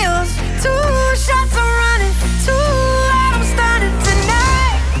chills. 2 shots are running, 2 out, I'm stunning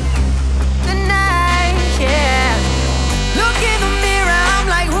tonight. Tonight, yeah. Look in the mirror, I'm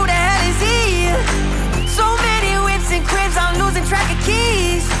like, who the hell is he? So many whips and cribs, I'm losing track of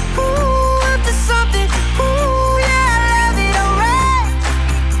keys. Ooh, up to something, ooh, yeah, I love it, alright.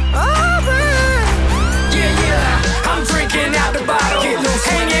 Alright. Yeah, yeah, I'm drinking out the bottle. Get loose,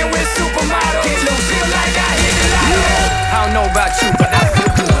 hanging with supermodels. Get loose, feel like I hit the lotto. I don't know about you, but I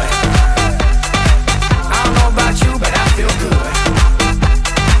feel good. I don't know about you, but I feel good.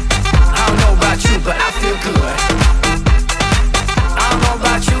 I don't know about you, but I feel good. I don't know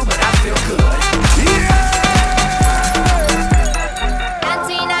about you, but I feel good.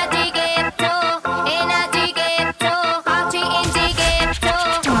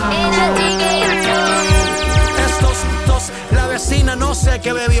 Estos, la vecina no sé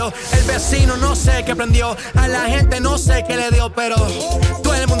qué bebió, el vecino no sé qué prendió, a la gente no sé qué le dio, pero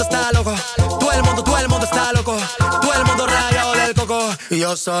todo el mundo está loco, todo el mundo está loco, todo el mundo rayado del coco, y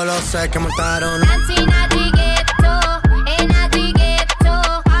yo solo sé que montaron.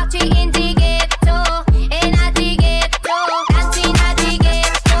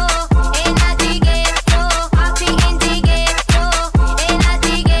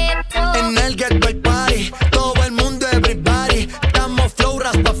 En el ghetto hay party, todo el mundo everybody, estamos flow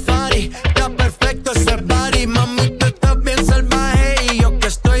Rastafari, está perfecto ese body, mami tú estás bien salvaje y yo que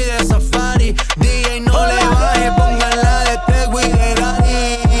estoy de safari, DJ no le baje, póngala de Tego y de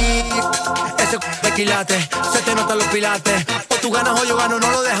Daddy. Ese de quilate, se te notan los pilates, o tú ganas o yo gano,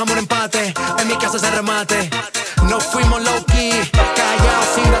 no lo dejamos en empate, en mi casa se remate, no fuimos low key, callados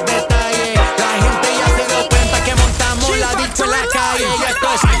sin dar detalles, la gente ya se dio cuenta que montamos la disco en la calle, y esto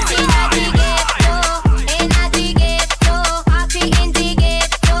es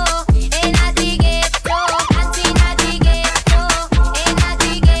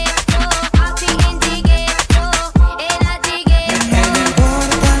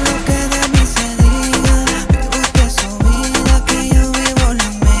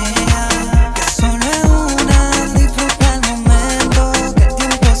Solo es una, disfruta el momento, que el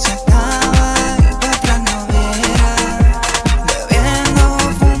tiempo se acaba y para atrás no viera. Bebiendo,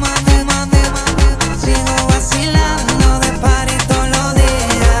 fumando,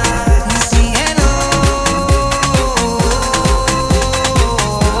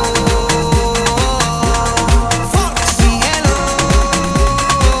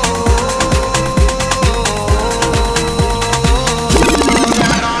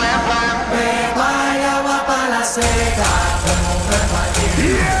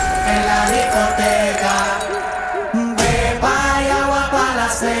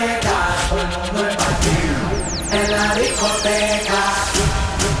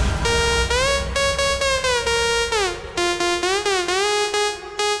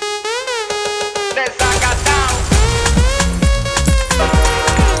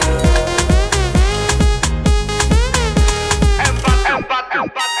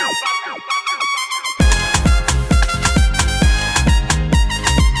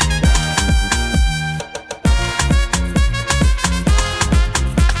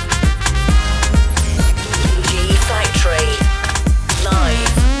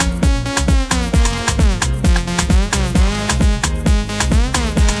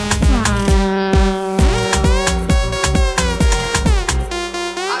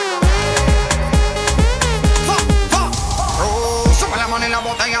 la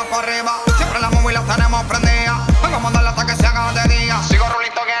botella para arriba. Siempre las móviles las tenemos prendidas. Vengo a mandarle hasta que se haga de día. Sigo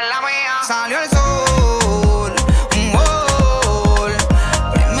rulito que es la mía. Salió el sol, un gol.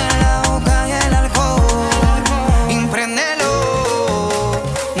 Prime la boca y el alcohol. Impréndelo,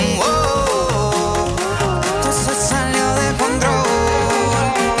 un gol. Todo se salió de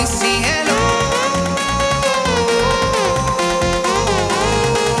control. Y síguelo.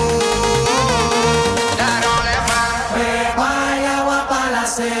 Beba y agua pa' la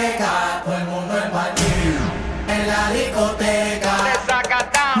seca, todo el mundo en bañil, en la discoteca.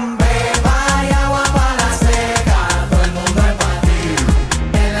 Beba y agua pa' la seca, todo el mundo en bañil,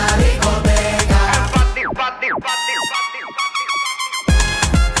 en la discoteca.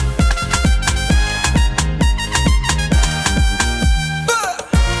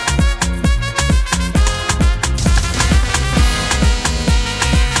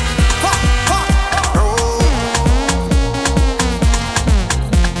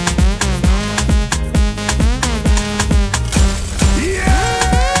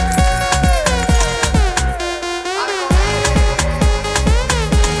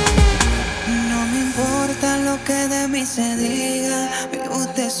 No me importa lo que de mí se diga. Vive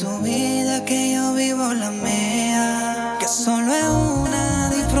usted su vida, que yo vivo la mía. Que solo es una,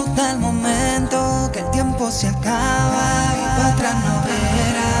 disfruta el momento. Que el tiempo se acaba y para atrás no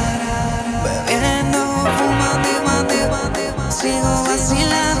verá. Bebiendo, fumando y mate. Sigo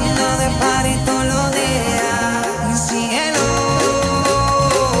vacilando de party todos los días. Y síguelo.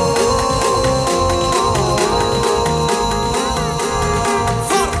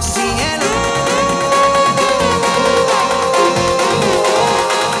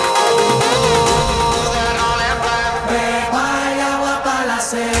 Beba y agua pa' la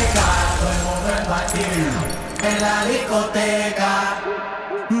seca, todo el mundo en bañil, en la discoteca.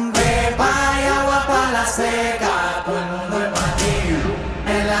 Beba y agua pa' la seca, todo el mundo en bañil,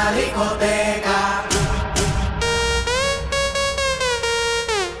 en la discoteca.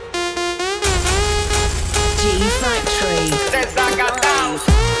 G Factory.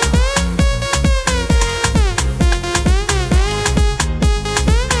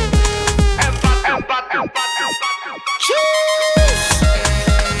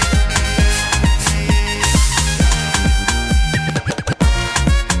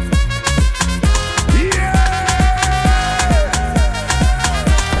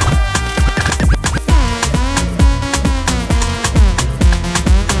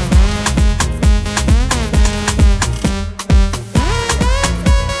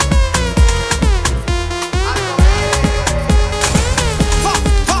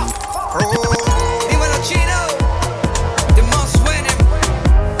 Dímelo chino, the most winning,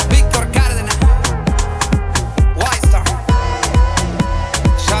 Víctor Cárdenas, White Star,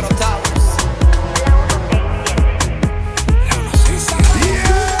 Shadow Towers.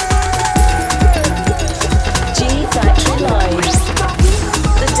 G Factory Live.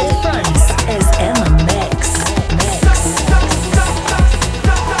 The difference is in the mix.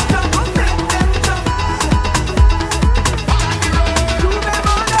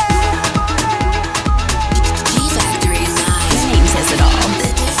 G Factory Live. The name says it all. The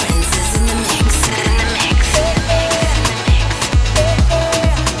difference is in the mix.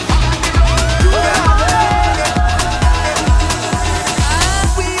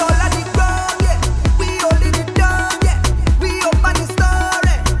 We all at the ground, yeah. We all in it down, yeah. We open the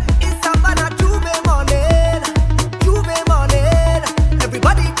story. It's Savannah Juve morning,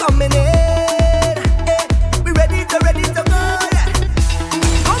 everybody coming in. Eh, we ready to go, yeah.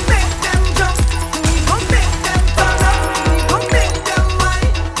 We gon' make them jump, we gon' make them turn up, we gon' make them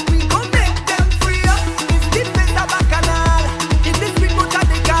wine, we gon' make them free up. It's different a bacchanal, in this we put a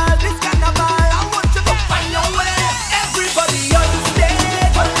call this carnival. I want you to find your way, everybody on stage,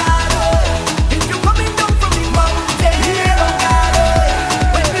 Colorado. If you coming down from the mountain, Colorado.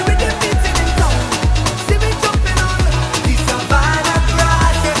 When we with the beats in the town, see me jumping on the Savannah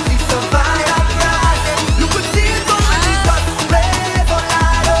grass, the Savannah grass. You could see it on the dust spread,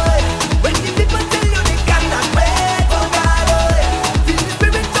 Colorado. When the people tell you they cannot wait, Colorado. Feel the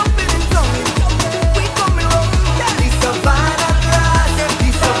spirit jumping in town, we coming round, the Savannah grass, the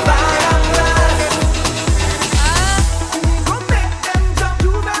Savannah grass. We gon' make them jump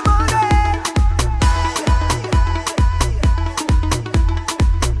to the morning.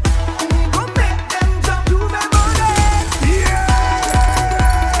 We gon' make them jump to the morning.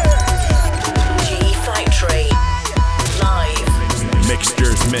 G Factory Live.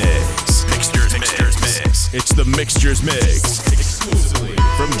 Mixtures Mix. It's the Mixtures Mix. Exclusively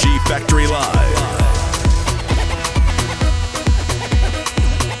from G Factory Live.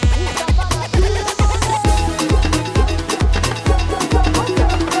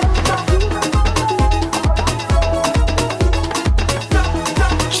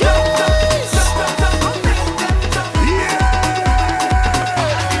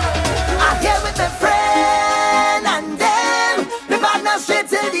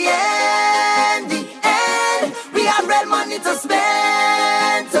 till the end, the end. We have real money to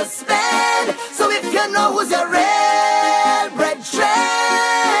spend, to spend. So if you know who's your real bread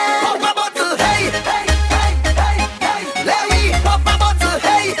trend, pop a bottle, hey, hey, hey, hey, hey. Let me pop a bottle,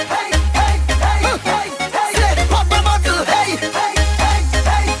 hey, hey, hey, hey, hey, hey. Say, pop a bottle, hey, hey, hey,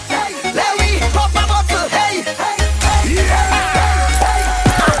 hey, hey. Let me pop a bottle, hey, hey, hey, hey, hey.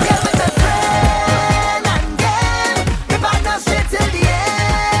 I'm here with a friend and gang. We partner straight till the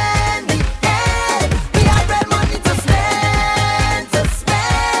end, the end. We have real money to spend, to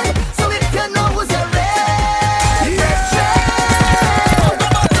spend. So if you know who's your real bread trend, pop a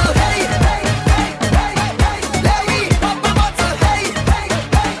bottle, hey, hey, hey, hey, hey. Let me pop a bottle, hey, hey,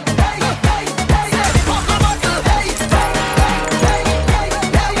 hey, hey, hey. Say, pop a bottle, hey, hey, hey, hey, hey.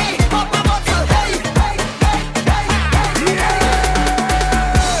 Let me pop a bottle, hey, hey, hey, hey, hey.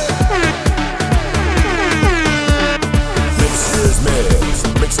 This is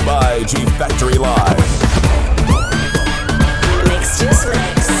Mix, mixed by G Factory Live. Mix just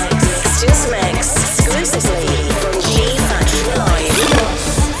mix. Mix just mix. Exclusively from G Factory Live. G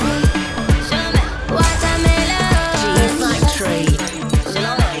Factory Live.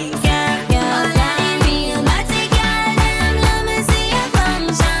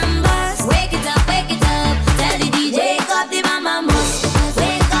 Wake it up, tell the DJ, wake up the bam bam bus,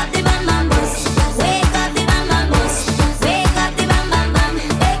 wake up the bam bam bus, wake up the bam bam bus, wake up the bam bam bam,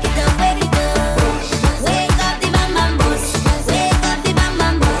 wake it up, wake it up, wake up the bam bam bus, wake up the bam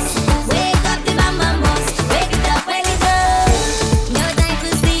bam bus, wake up the bam bam bus, wake it up, wake it up. No time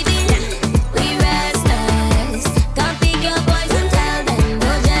for sleeping, we restless. Come pick your boys and tell them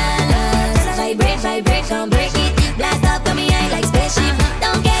no jealous. Vibrate, vibrate, don't break it. Blast up on me eye like spaceship.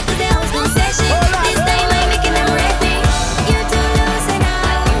 Don't get to the house, don't say shit. This time I'm making them ready. You too loose and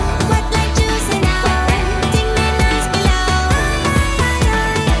out, wet like juice and out. Ting me nice below.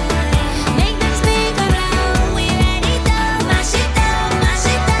 Make them speak around. We ready to mash it down, mash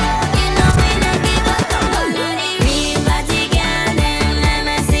it down. You know we not give up. All of the real body girl them, let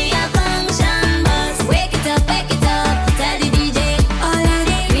me see a function bus. Wake it up, tell the DJ. All of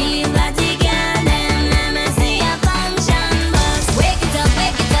the real body girl them, let me see a function bus. Wake it up,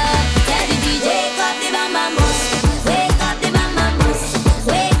 tell the DJ. Wake up the bam bam bus, wake up the bam bam bus,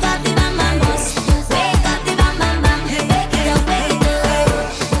 wake up the bam bam bus, wake up the bam bam bam. Wake it up,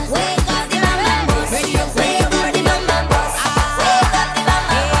 wake up the bam bam bus, wake up the bam bam bus, wake up the bam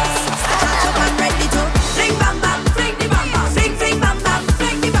bam bus. Catch up and ready to fling bam bam, fling the bam bam, fling fling bam bam,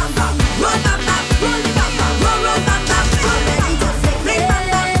 fling the bam bam, roll bam bam, roll the bam bam, roll roll bam bam. Ready to fling bam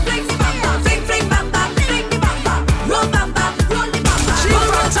bam, fling the bam bam, fling fling bam bam, fling the bam bam, roll bam bam, roll the bam bam, roll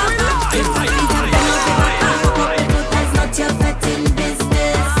roll bam bam. That's not your fetting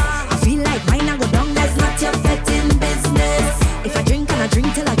business. I feel like mine I go down. That's not your fetting business. If I drink and I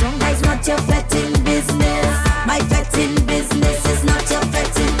drink till I drunk, that's not your fetting business. My fetting business is not your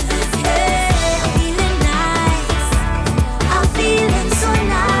fetting. Hey, I'm feeling nice. I'm feeling so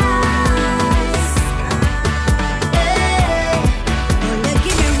nice. Hey, all you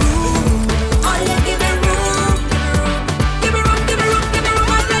give me room. All you give me room. Give me room, give me room, give me room.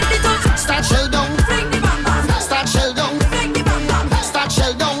 I'm ready to Start shell down, fling the bam bam. start shell down, Fling the bam bam. start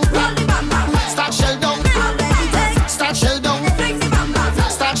shell down, Roll the bam bam. start shell down, I'm ready to start shell down, fling the bam bam.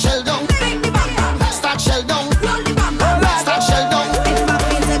 start shell down, Fling the bam bam. start shell down, Roll the bam bam. start shell down. If I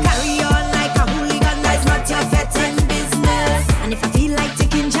feel to carry on like a hooligan, that's not your fetting business. And if I feel like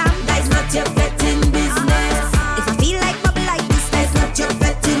taking jam, that's not your fetting business. If I feel like bubble like this, that's not your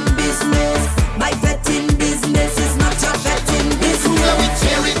fetting business. My fetting business is not your fetting Now business. we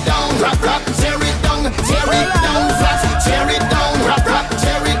tear it down, rap rap, tear it down flat, tear it down, rap rap,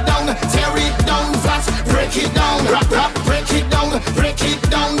 tear it down flat, break it down, rap rap, break it down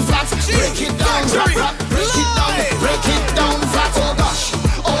flat, break it down, rap rap, break it down flat.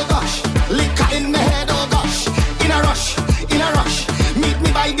 Oh gosh, liquor in my head, oh gosh, in a rush, meet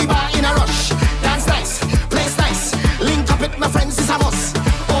me by the bar in a rush. Dance nice, place nice, link up with my friends is a must.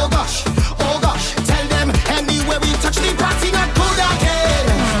 Oh gosh, tell them anywhere we touch the party not good again,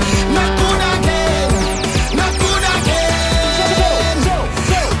 not good again, not good again.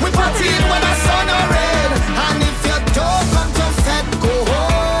 We partying when the sun are red, and if you don't come to Fed, go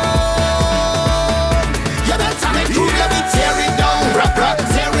home. You better make good, you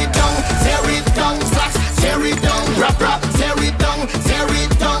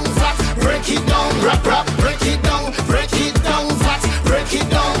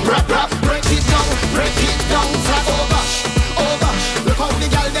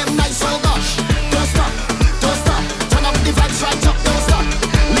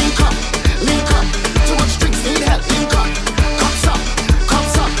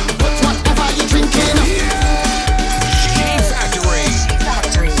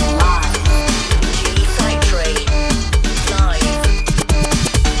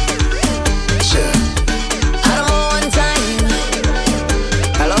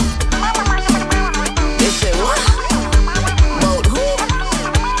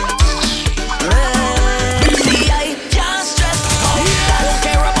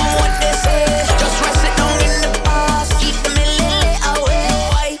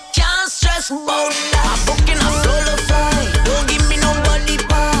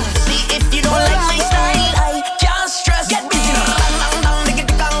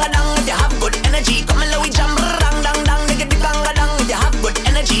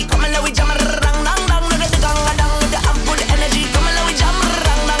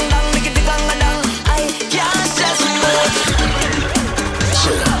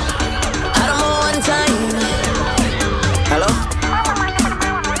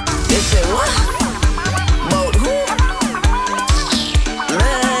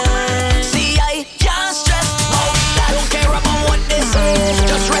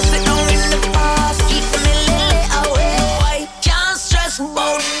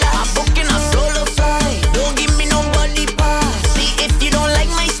I'm booking a solo flight. Don't give me nobody pass. See if you don't like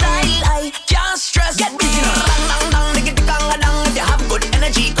my style, I can't stress. Get busy now. Dang dang dang, nigga the ganga dang. If you have good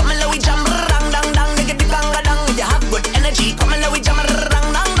energy, come and let we jam. Dang dang dang, nigga the ganga dang. If you have good energy, come and let we jam. Dang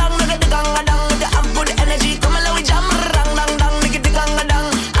dang dang, nigga the ganga dang. If you have good energy, come and let we jam. Dang dang dang, nigga the ganga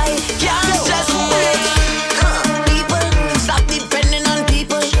dang. I can't stress. People, stop depending on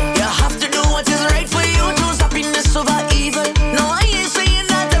people. You have to do what is right for you. Choose happiness over evil. No, I ain't saying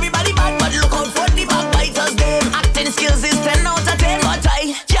that everybody bad, but look out for the backbiters. Them acting skills is 10 out of 10, but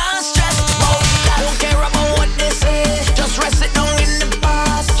I can't stress about that. Don't care about what they say. Just rest it down in the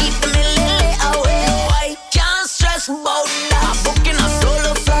past. Keep the millie away. No, I can't stress about that. I'm booking a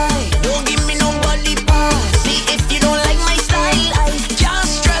solo flight. Don't give me nobody pass. See if you don't like my style, I can't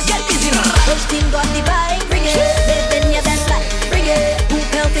stress. Get busy now. Coach team got the vibe, bring it. Live in your best life, bring it. Hoop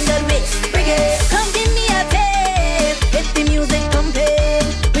health in the mix, bring it. Come give me a taste. If the music pumping,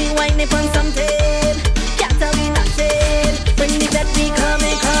 rewind it on something. Can't tell me nothing. Bring the that we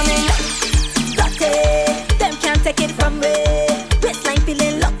coming. Got it. Them can't take it from me. Waistline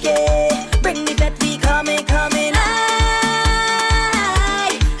feeling lucky. Bring the that we coming.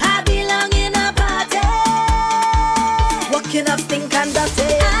 I belong in a party. Walking up stink and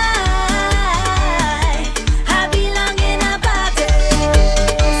dirty. I belong in a party.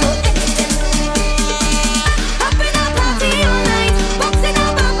 So up in a party all night. Boxing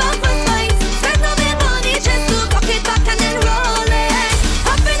up and back for fight. Spend all my money just to rock it back and then roll it.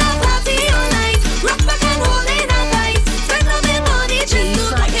 Up in a party all night. Rock back and roll it and fight. Spend all my money just to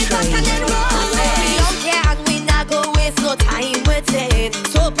rock it back and then roll it. We don't care and we not go waste no time with it.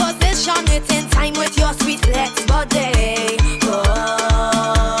 So position it in time with your sweet flex body.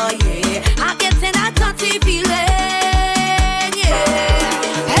 Oh yeah, I get in a dirty feeling, yeah.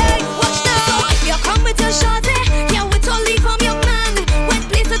 Hey, watch now. So if you come with your shorty, yeah, we totally from your man. When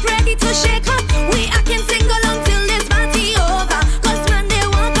place is ready to shake up, we I can sing along till this party over. Cause man they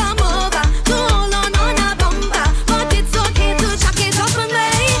won't come over to hold on a bumper, but it's okay to chuck it up on me.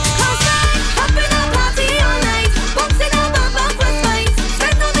 Cause I'm up in a party all night, boxing up and back for fight.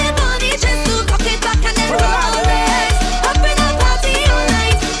 Spend all my money just to rock it back and then roll it. Up in a party all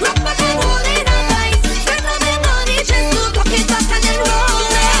night, rock back and roll it and fight. Spend all my money just to rock it back and then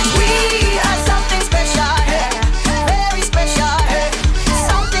roll it. We have something special here, very special here,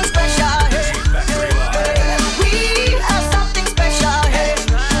 something special here. We have something special here,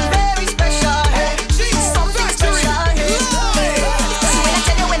 very special here, something special here. See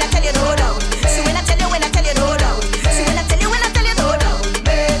when I tell you, no doubt. See when I tell you, no doubt. See when I tell you, no doubt.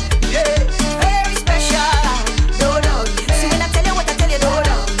 Very special, no doubt. See when I tell you, no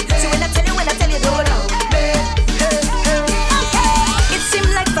doubt. See when I tell you, no doubt. It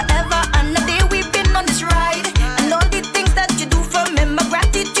seemed like forever and a day we've been on this ride. And all the things that you do for me, my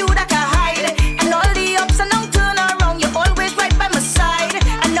gratitude I can hide. And all the ups and downs turn around, you're always right by my side.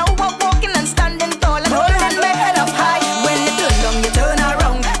 And now I'm walking and standing tall and holding my head up high. When you turn down, you turn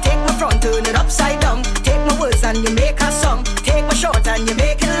around. Take my front, turn it upside down. Take my words and you make a song. Take my short and you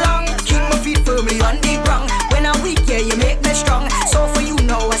make it long. Keep my feet firmly on the ground. When I'm weak, yeah, you make me strong. So for you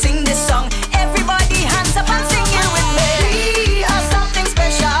now, I sing this song. Everybody hands up and sing it with me. We have something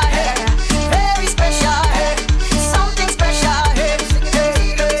special here, very special here, something special here.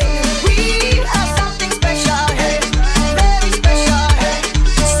 We have something special here, very special here,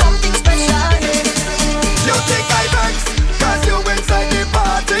 something special here. You think I vex, cause you inside the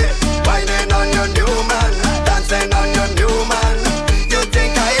party, whining on your new man, dancing on your new man. You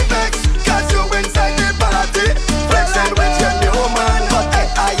think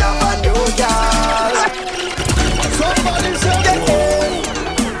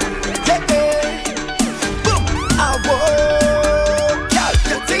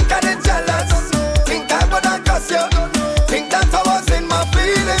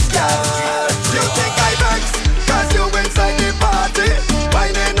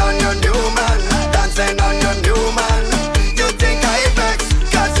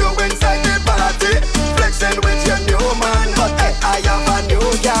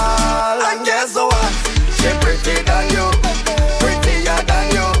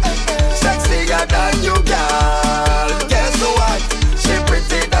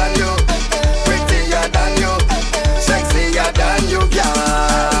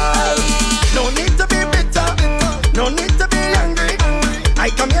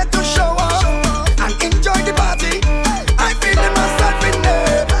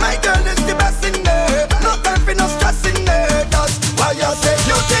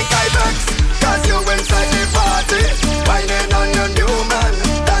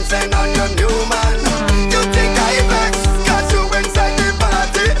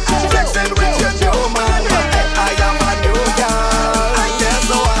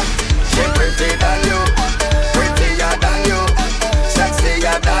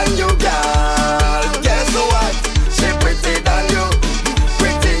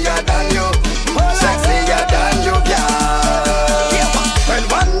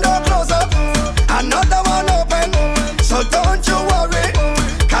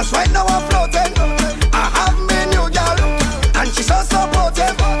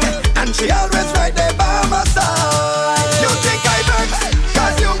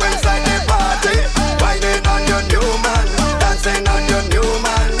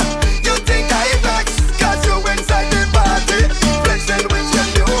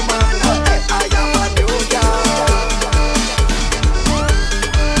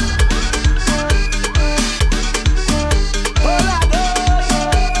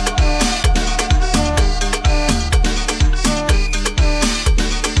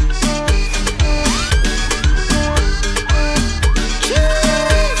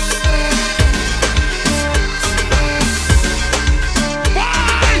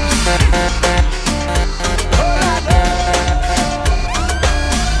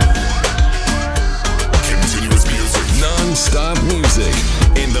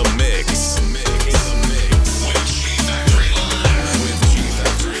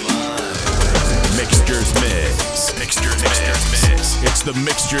the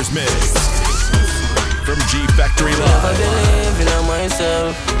Mixtures Mix. From G Factory Live. Never believe in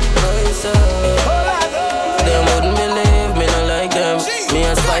myself. Them wouldn't believe me, not like them. Me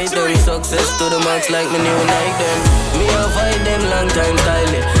a spider, success to the max like me new like them. Me a fight them long time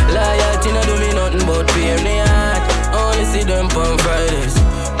styling. Loyalty no do me nothing but fear me heart. Only see them on Fridays.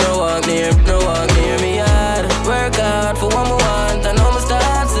 No walk near me yard. Work hard for what me want, and now me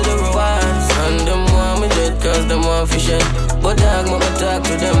start to the rewards. And them want me dead cause them want fish head. But dog, me talk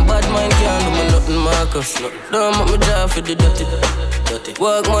to them, bad mind can't do me nothing, Marcus. Don't make me job for the dirty.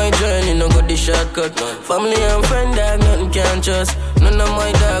 Walk my journey, no go the shortcut. Family and friend, dog, nothing can trust. None of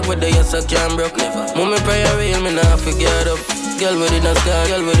my dog, whether yes I can broke. Mommy prayer real, me not forget up. Girl with it, not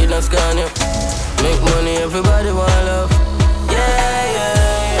scan, yeah. Make money, everybody want love. Yeah.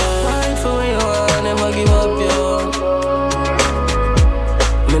 Fight for what you want, never give up, yo.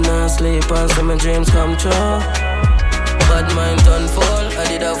 Me not sleep until my dreams come true. Bad mind turn full, I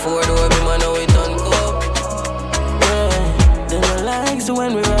did afford to me man, now we turn cold. Yeah, they don't like so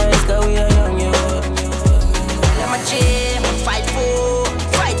when we rise, cause we are young, yo. Let my gym, fight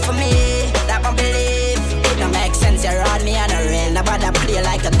for me, that I believe. It don't make sense, you're on me and I rain. Nobody play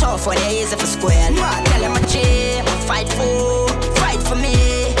like a tough when they easy for square. Tell them my gym, fight for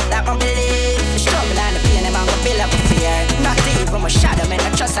me, that I believe. The struggle and the pain, I'm gonna build up a fear. Not even my shadow, man,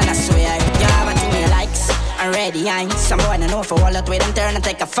 I trust and I swear. You have a thing you likes. I'm ready, I ain't some boy I know for all that way, then turn and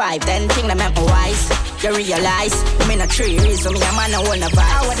take a 5, then think that make me wise. You realize, me not 3 reasons, me a man I wanna vibe.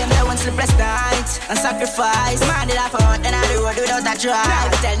 I want them there one sleepless nights and sacrifice. Man did I out and I the road without a drive.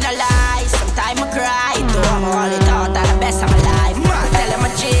 Tell no lies, sometimes I cry. Though I'm all it out, I'm the best of my life. Tell them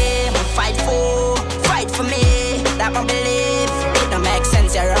my gym, fight for me, that I believe. It don't make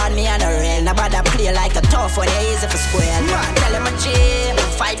sense, you're on me and I rain. Nobody play like a tough when they easy for square. Tell them my gym,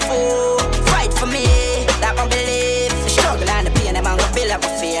 fight for me. That I believe. The struggle and the pain, I'm gonna build up a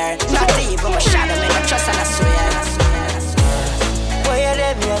fear. Not even my shadow, me not trust and I swear. Boy, you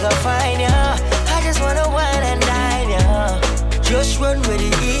let me, I go find ya. I just wanna wine and dine ya. Just run with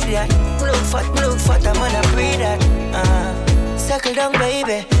the idiot. Look fat, I'm gonna breathe that. Circle down,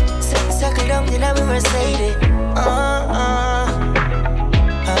 baby. Circle down, then I will Mercedes.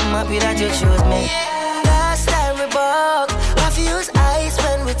 I'm happy that you choose me. Last time we bugged, I fuse ice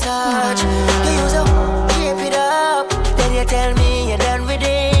when we touch. You use a keep it up, then you tell me you're done with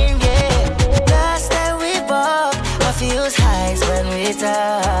it, yeah. Last time we bugged, I fuse highs when we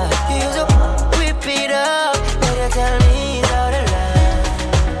touch. You use a whip it up, then you tell me it's out of line.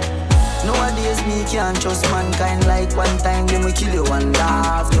 Nowadays me can't trust mankind like one time, then we kill you one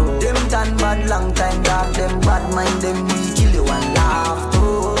laugh. Them done bad long time, dog. Them bad mind, them we kill you one laugh.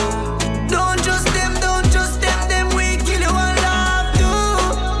 Don't trust them, them we kill you one laugh too.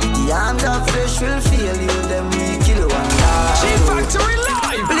 The arms of flesh will fail you, them we kill you one laugh. G Factory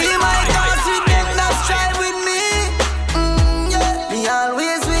Live. Play my cards with them that strive with me. Yeah. Me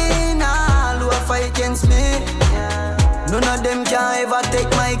always win, all who fight against me. None of them can ever take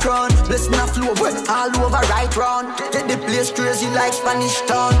my crown. Blessing a flow, all over right round. Get the place crazy like Spanish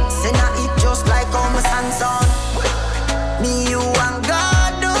town. Send a hit just like how my son. Me, you and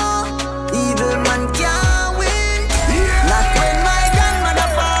God, no. Evil man can't win. Not when my grandmother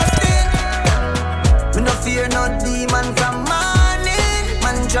fasting. Me no fear no demon from morning.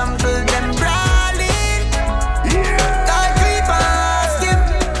 Man trample them brawling. God creep ask him.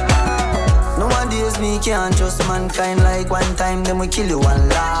 Nowadays me can't trust mankind like one time. Them we kill you one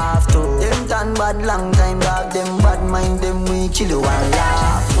laugh too. Them done bad long time, dog. Them bad mind, them we kill you one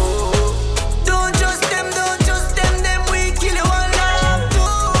laugh too. Don't trust them, them we kill you one laugh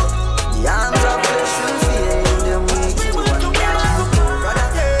too. The arms of flesh will fail you, them we kill you one laugh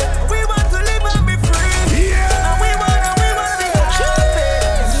too. We want to live and be free. Yeah. And we want to be happy.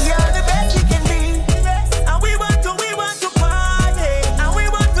 We are the best we can be. And we want to party. And we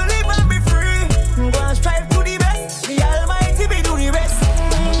want to live and be free. Go and strive to the best. The Almighty be do the rest.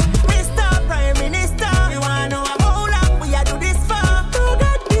 Mr. Prime Minister, we want to know how long we are do this for. To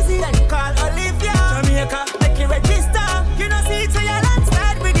get busy and call Olivia. Jamaica, make you register. You know see it so your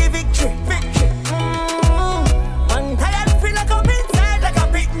landslide with the victory. One tired feel like up inside like a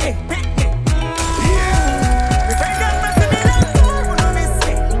picnic. We friend them must be like who don't miss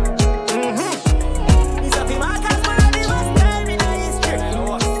me. It's a film I can't follow the most time in our history.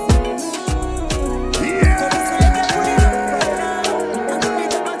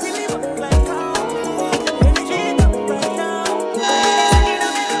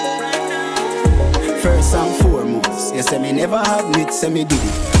 First and foremost, you say me never have it, say me did it.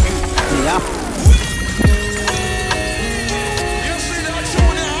 Me have. You see that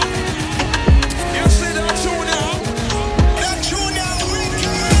tune now? You see that tune now? That tune now, we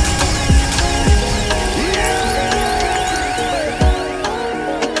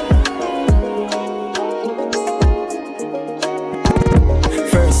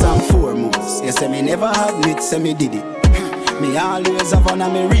it, say me did it. Me always have one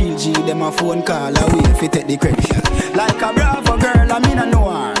of me real G, them a phone call away if you take the credit. Like a bravo girl, I mean I know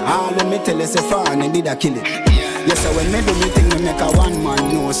her. All when me tell you say fun and did I kill it. Yes, so when me do me thing, me make a one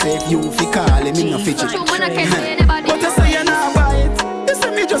man know. Say if you fi call him, me no fidget. But you say you not buy it. You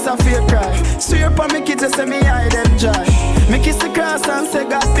say me just a fake cry. Swear upon me kids, you say me hide them joy. Me kiss the cross and say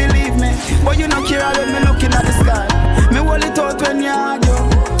God believe me. But you no care when me looking at the sky. Me hold it out when you argue.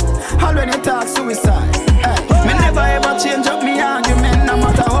 All when you talk suicide. Hey, me never ever change up me argument. No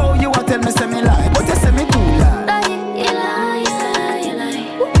matter how you a tell me say me lie, but you say me too lie.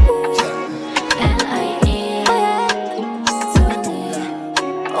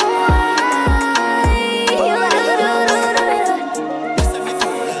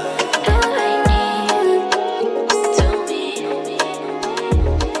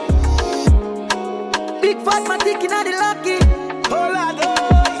 Big fat man thinking of the lucky. Hold on,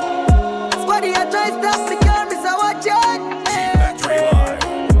 Squaddy, I try stop me, girl, miss I watch it.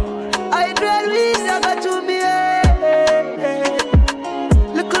 I dread weed, I got to me.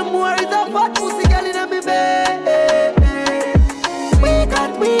 Little more is a fat pussy girl in me bed. We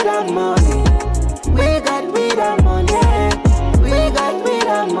got weed and money. We got weed and money. We got weed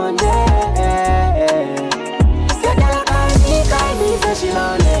and money. Your girl call me, say she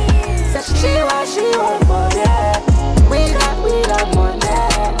lonely. Say she want money. We got money.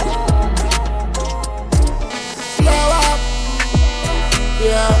 Blow up,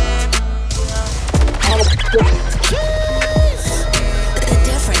 yeah. The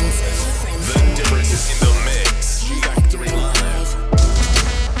difference is in the mix. G-Factory Live.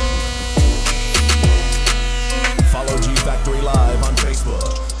 Follow G-Factory Live on Facebook,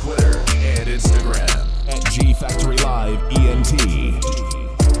 Twitter, and Instagram at G-Factory Live ENT.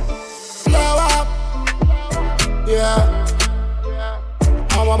 Blow up, yeah.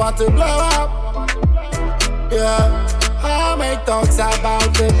 I'm about to blow up, yeah. I make talks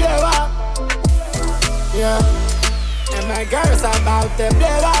about to blow up, yeah. And my girls about to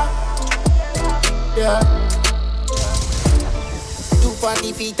blow up, yeah.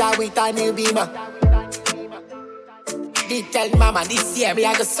 240 feet out with a new beamer. Did tell mama this year me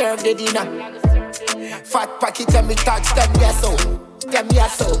I go serve the dinner. Fat pocket and me touch them yeah so. Them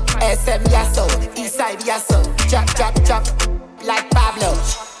yes so, SM yes so, Eastside yes so, chop chop chop, like Pablo.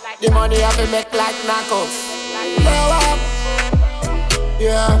 The money I can make like Narcos. Blow up,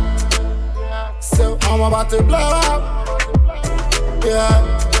 yeah. So I'm about to blow up, yeah.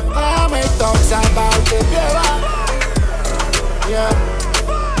 I make talks about to blow up, yeah.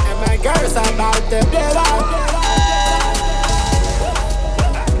 And my girls about to blow up.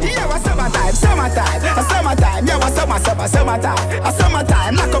 Yeah, what's summertime, yeah, what's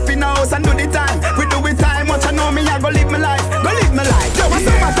summertime, lock up in the house and do the time. We do it time, much I know me, I go live my life. Yeah, what's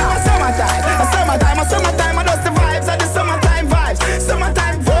summertime, I know the vibes, I do summertime vibes.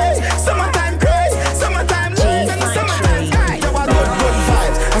 Summertime craze, summertime love, and the summertime sky. Yeah, what good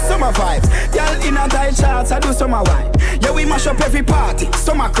vibes, a summer vibes. Y'all in a tight charts, I do summer wine. Yeah, we mash up every party,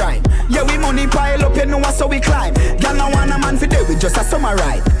 summer crime. Yeah, we money pile up, you know what, so we climb. Y'all no want a man for day, we just a summer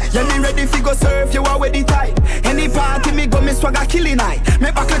ride. Yeah, me ready fi go surf, you already tight. Any party me go, me swagger killing night.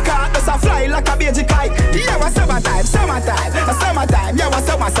 Me back the car, just a fly like a baby kite. Yeah, what's summertime, yeah, what's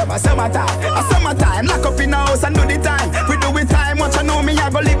summertime. A summertime, lock up in the house and do the time. We do it time, much I know me, I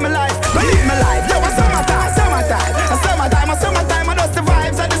go live my life. Yeah, what's summertime, a summertime, I know the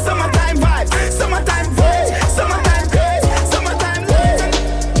vibes, I do summertime vibes. Summertime craze, summertime love.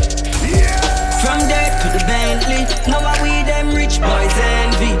 From there to the Bentley, now we them rich boys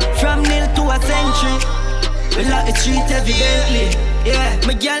envy. From nil to a century, we lock the street evidently. Yeah,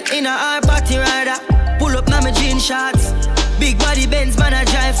 my girl in a hard party rider, pull up now my jean shorts. Big body Benz man I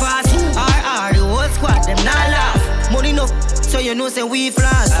drive fast. RR the whole squad them not laugh. Money no, so you know say we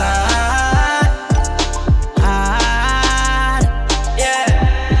floss.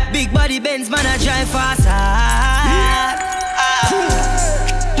 Yeah, big body Benz man I drive fast.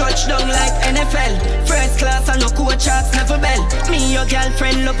 Touchdown like NFL. First class and no coach charts never bell. Me your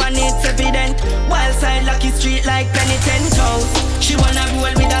girlfriend love and it's evident. Wild side lucky street like Penitent House. She wanna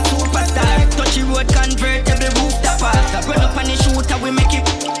roll with a superstar. Touchy road convertible roof the park. Run up on the shooter we make it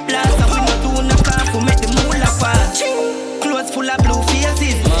blast. And we no do no car we make the moolah pass. Clothes full of blue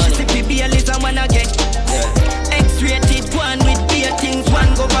faces. She see PBL is and wanna get X-rated one with beer things.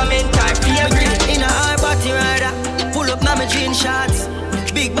 One government type favorite. In a hard body rider, pull up now my jean shorts.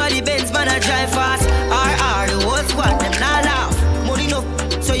 Big body Benz man I drive fast. RR the whole squad them not laugh. Money no,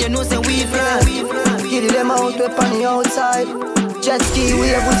 so you know say we fly. Get them out up on the outside. Jet ski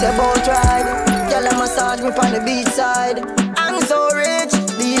wave with a boat ride. Tell them massage me on the beach side. I'm so rich,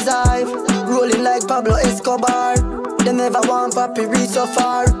 the G's hive, rolling like Pablo Escobar. They never want Papi reach so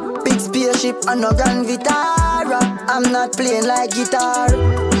far. Big spaceship and no Grand Vitara. I'm not playing like guitar.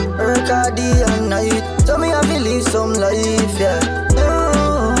 Work all day and night, so me have to live some life, yeah.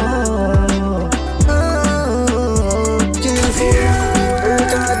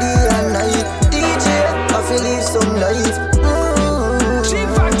 Work all day and night, DJ, have to live some life.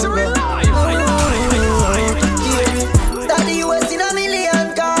 G-Factory live. Start the US in a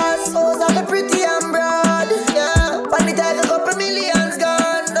million cars, hoes have a pretty and broad, yeah. When me take a couple millions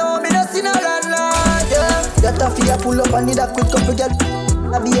gone, no me no see no landlord, yeah. Got a fear pull up and need a quick couple girl.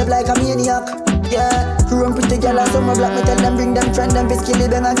 I behave like a maniac, yeah. Run pretty girl and some black, me tell them bring them friend, them piss kill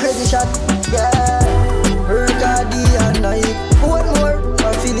them and crazy shot, yeah. Work all day and night, one more,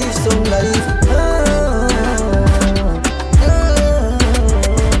 I feel live some life, yeah.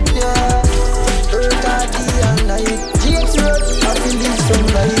 Work all day and night, GX Road, I feel live some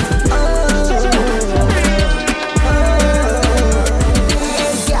life,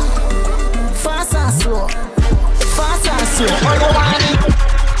 yeah. Fast and slow, fast and slow. All you want it.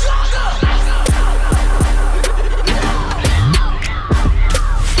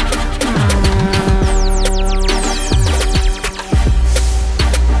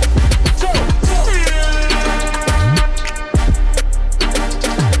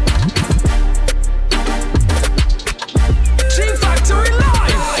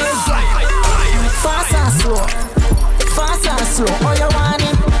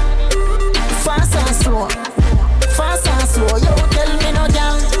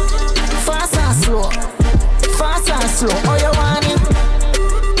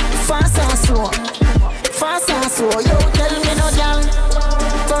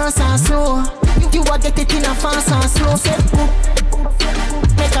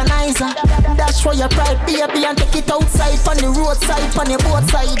 Show your pride, baby, and take it outside, on the roadside, on the boat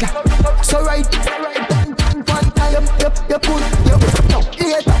side. So right, one time, you put your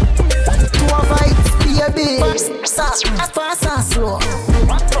later to avoid, baby. Fast and slow,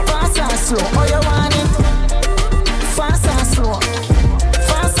 fast and slow. Oh, you want it? Fast and slow,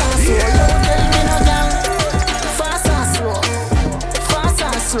 fast and slow. You tell me no girl. Fast and slow, fast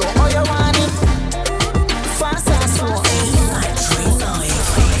and slow. Oh, you want it? Fast and slow.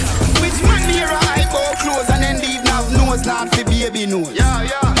 Clothes and then leave now nose not for baby nose. Yeah,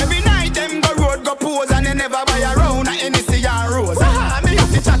 yeah. Every night them go road go pose and they never buy a round a Hennessy and rose. Me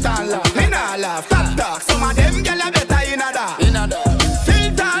have to chat and laugh, me nah laugh, talk. Some of them gyal a better in a da.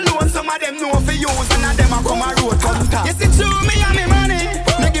 Filter alone, some of them know for use and of them a come a road come top. You see through me and me money,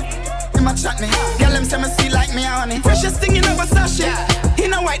 me give him a chat me. Gyal them say me see like me honey. Freshest thing in a sachet.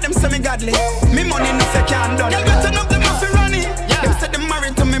 In a white them say me godly. Me money no say can't done. Gyal better know them have to run it. Them say them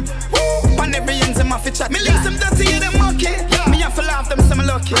married to me. And every ends them have to chat. Me leave them dirty in them monkey. Me have to laugh them say me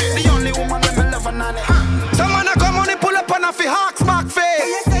lucky. The only woman when me love a nanny. Some man a come money pull up and a fi hawks back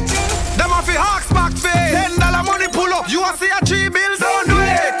face. Them a fi hawks back face. $10 money pull up. You a see a 3 bills? Don't do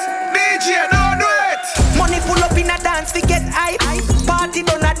it. DJ, don't do it. Money pull up in a dance fi get hype. Party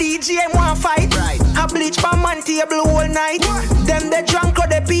done a DJ want fight. A bleach for man table all night. Them they drunk or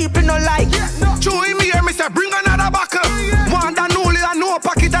the people no like. Chew me here, me say bring another buckle. One that newly and no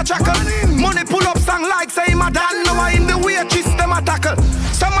pocket a chuckle. Money pull up song like say my dad. Now I in the waitress them a tackle.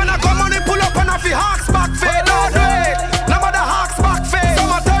 Some man a come money pull up and a fi hawks back fade. Don't do it. Them a the hawks back fade.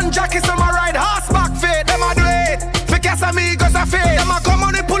 Some a turn jacket, some a ride horse back fade. Them a do it. Fi guess amigos a fade. Them a come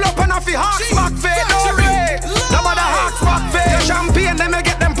money pull up and a fi hawks back fade. Don't do it. Them a the hawks back fade. The champagne them a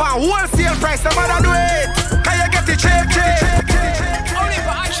get them for wholesale price. Them a do it. Can you get the check? Only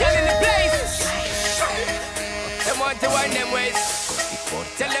for action in the place. Them want to wind them ways.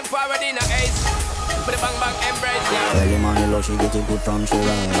 Tell them forward in a ace. Put a bang bang embrace, yeah. Early morning love, she get it good from she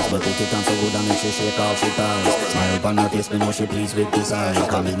rise. But put it on so good and make she shake off she ties. Smile upon her face, me know she pleased with this eyes.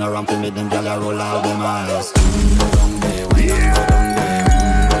 Come in around to make them gyal a roll out them eyes. Go down there, wine and go down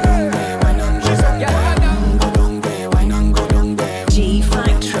there. Go down there, wine and go down there. Go down there, wine and go down there.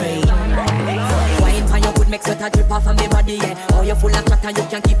 G-Factory. Wine for your good make sweat a drip off of me body, yeah. Oh, you full of chatter, you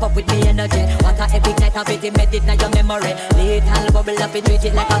can't keep up with me energy. What a epic night of it, embedded in your memory. Little bubble up, it treat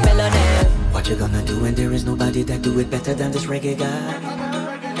it like a felony. What you gonna do when there is nobody that do it better than this reggae guy?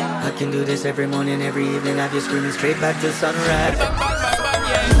 I can do this every morning, every evening. Have you screaming straight back to sunrise.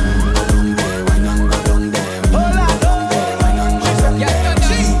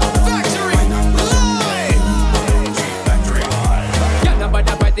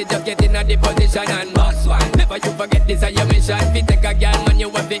 Just get in a the position and boss one. Never you forget this is your mission. If you take a girl man, you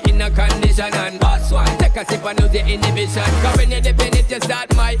have it in a condition and boss one. Take a sip and lose the inhibition. Cause when you dip in it, you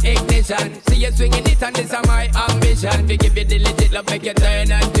start my ignition. See you swinging it and this is my ambition. Me give you the legit love, make you turn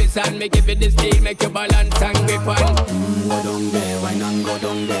and twist and me give you the speed, make you balance and grip on. Go down there, wine and go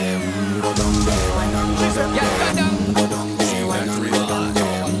down there. Go down there, wine and go down there. Go down there, wine and go down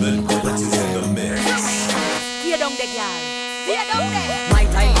there. Go down there. Stay down there, girl. Stay down there. My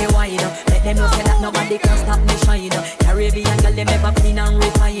time to wine. Let them know say that nobody can stop me shine. Caribbean girl, they never clean and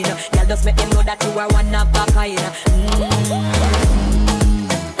refine. Girl, just make them know that you are one of a kind.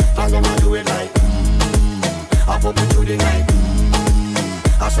 I wanna do it like I pop it through the night.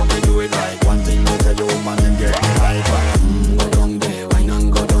 I saw me do it like one thing they tell you woman and get me hype. Go down there, wine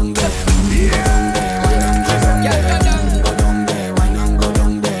and go down there. Go down there, wine and go down there. Go down there, wine and go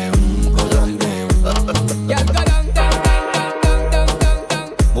down there. Go down there.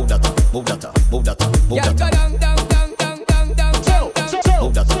 Move that up, move that up, move that up, move that up.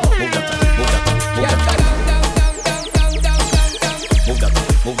 Move that up, move that up, move that up, move that up. Move that up,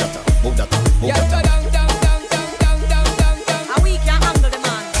 move that up, move that up, move that up. And we can't handle the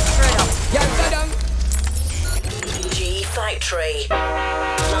man. Straight up. G Factory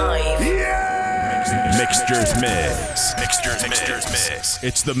live. Mixtures Mix. Mixtures Mix.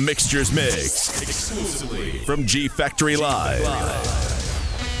 It's the Mixtures Mix. Exclusively from G Factory Live.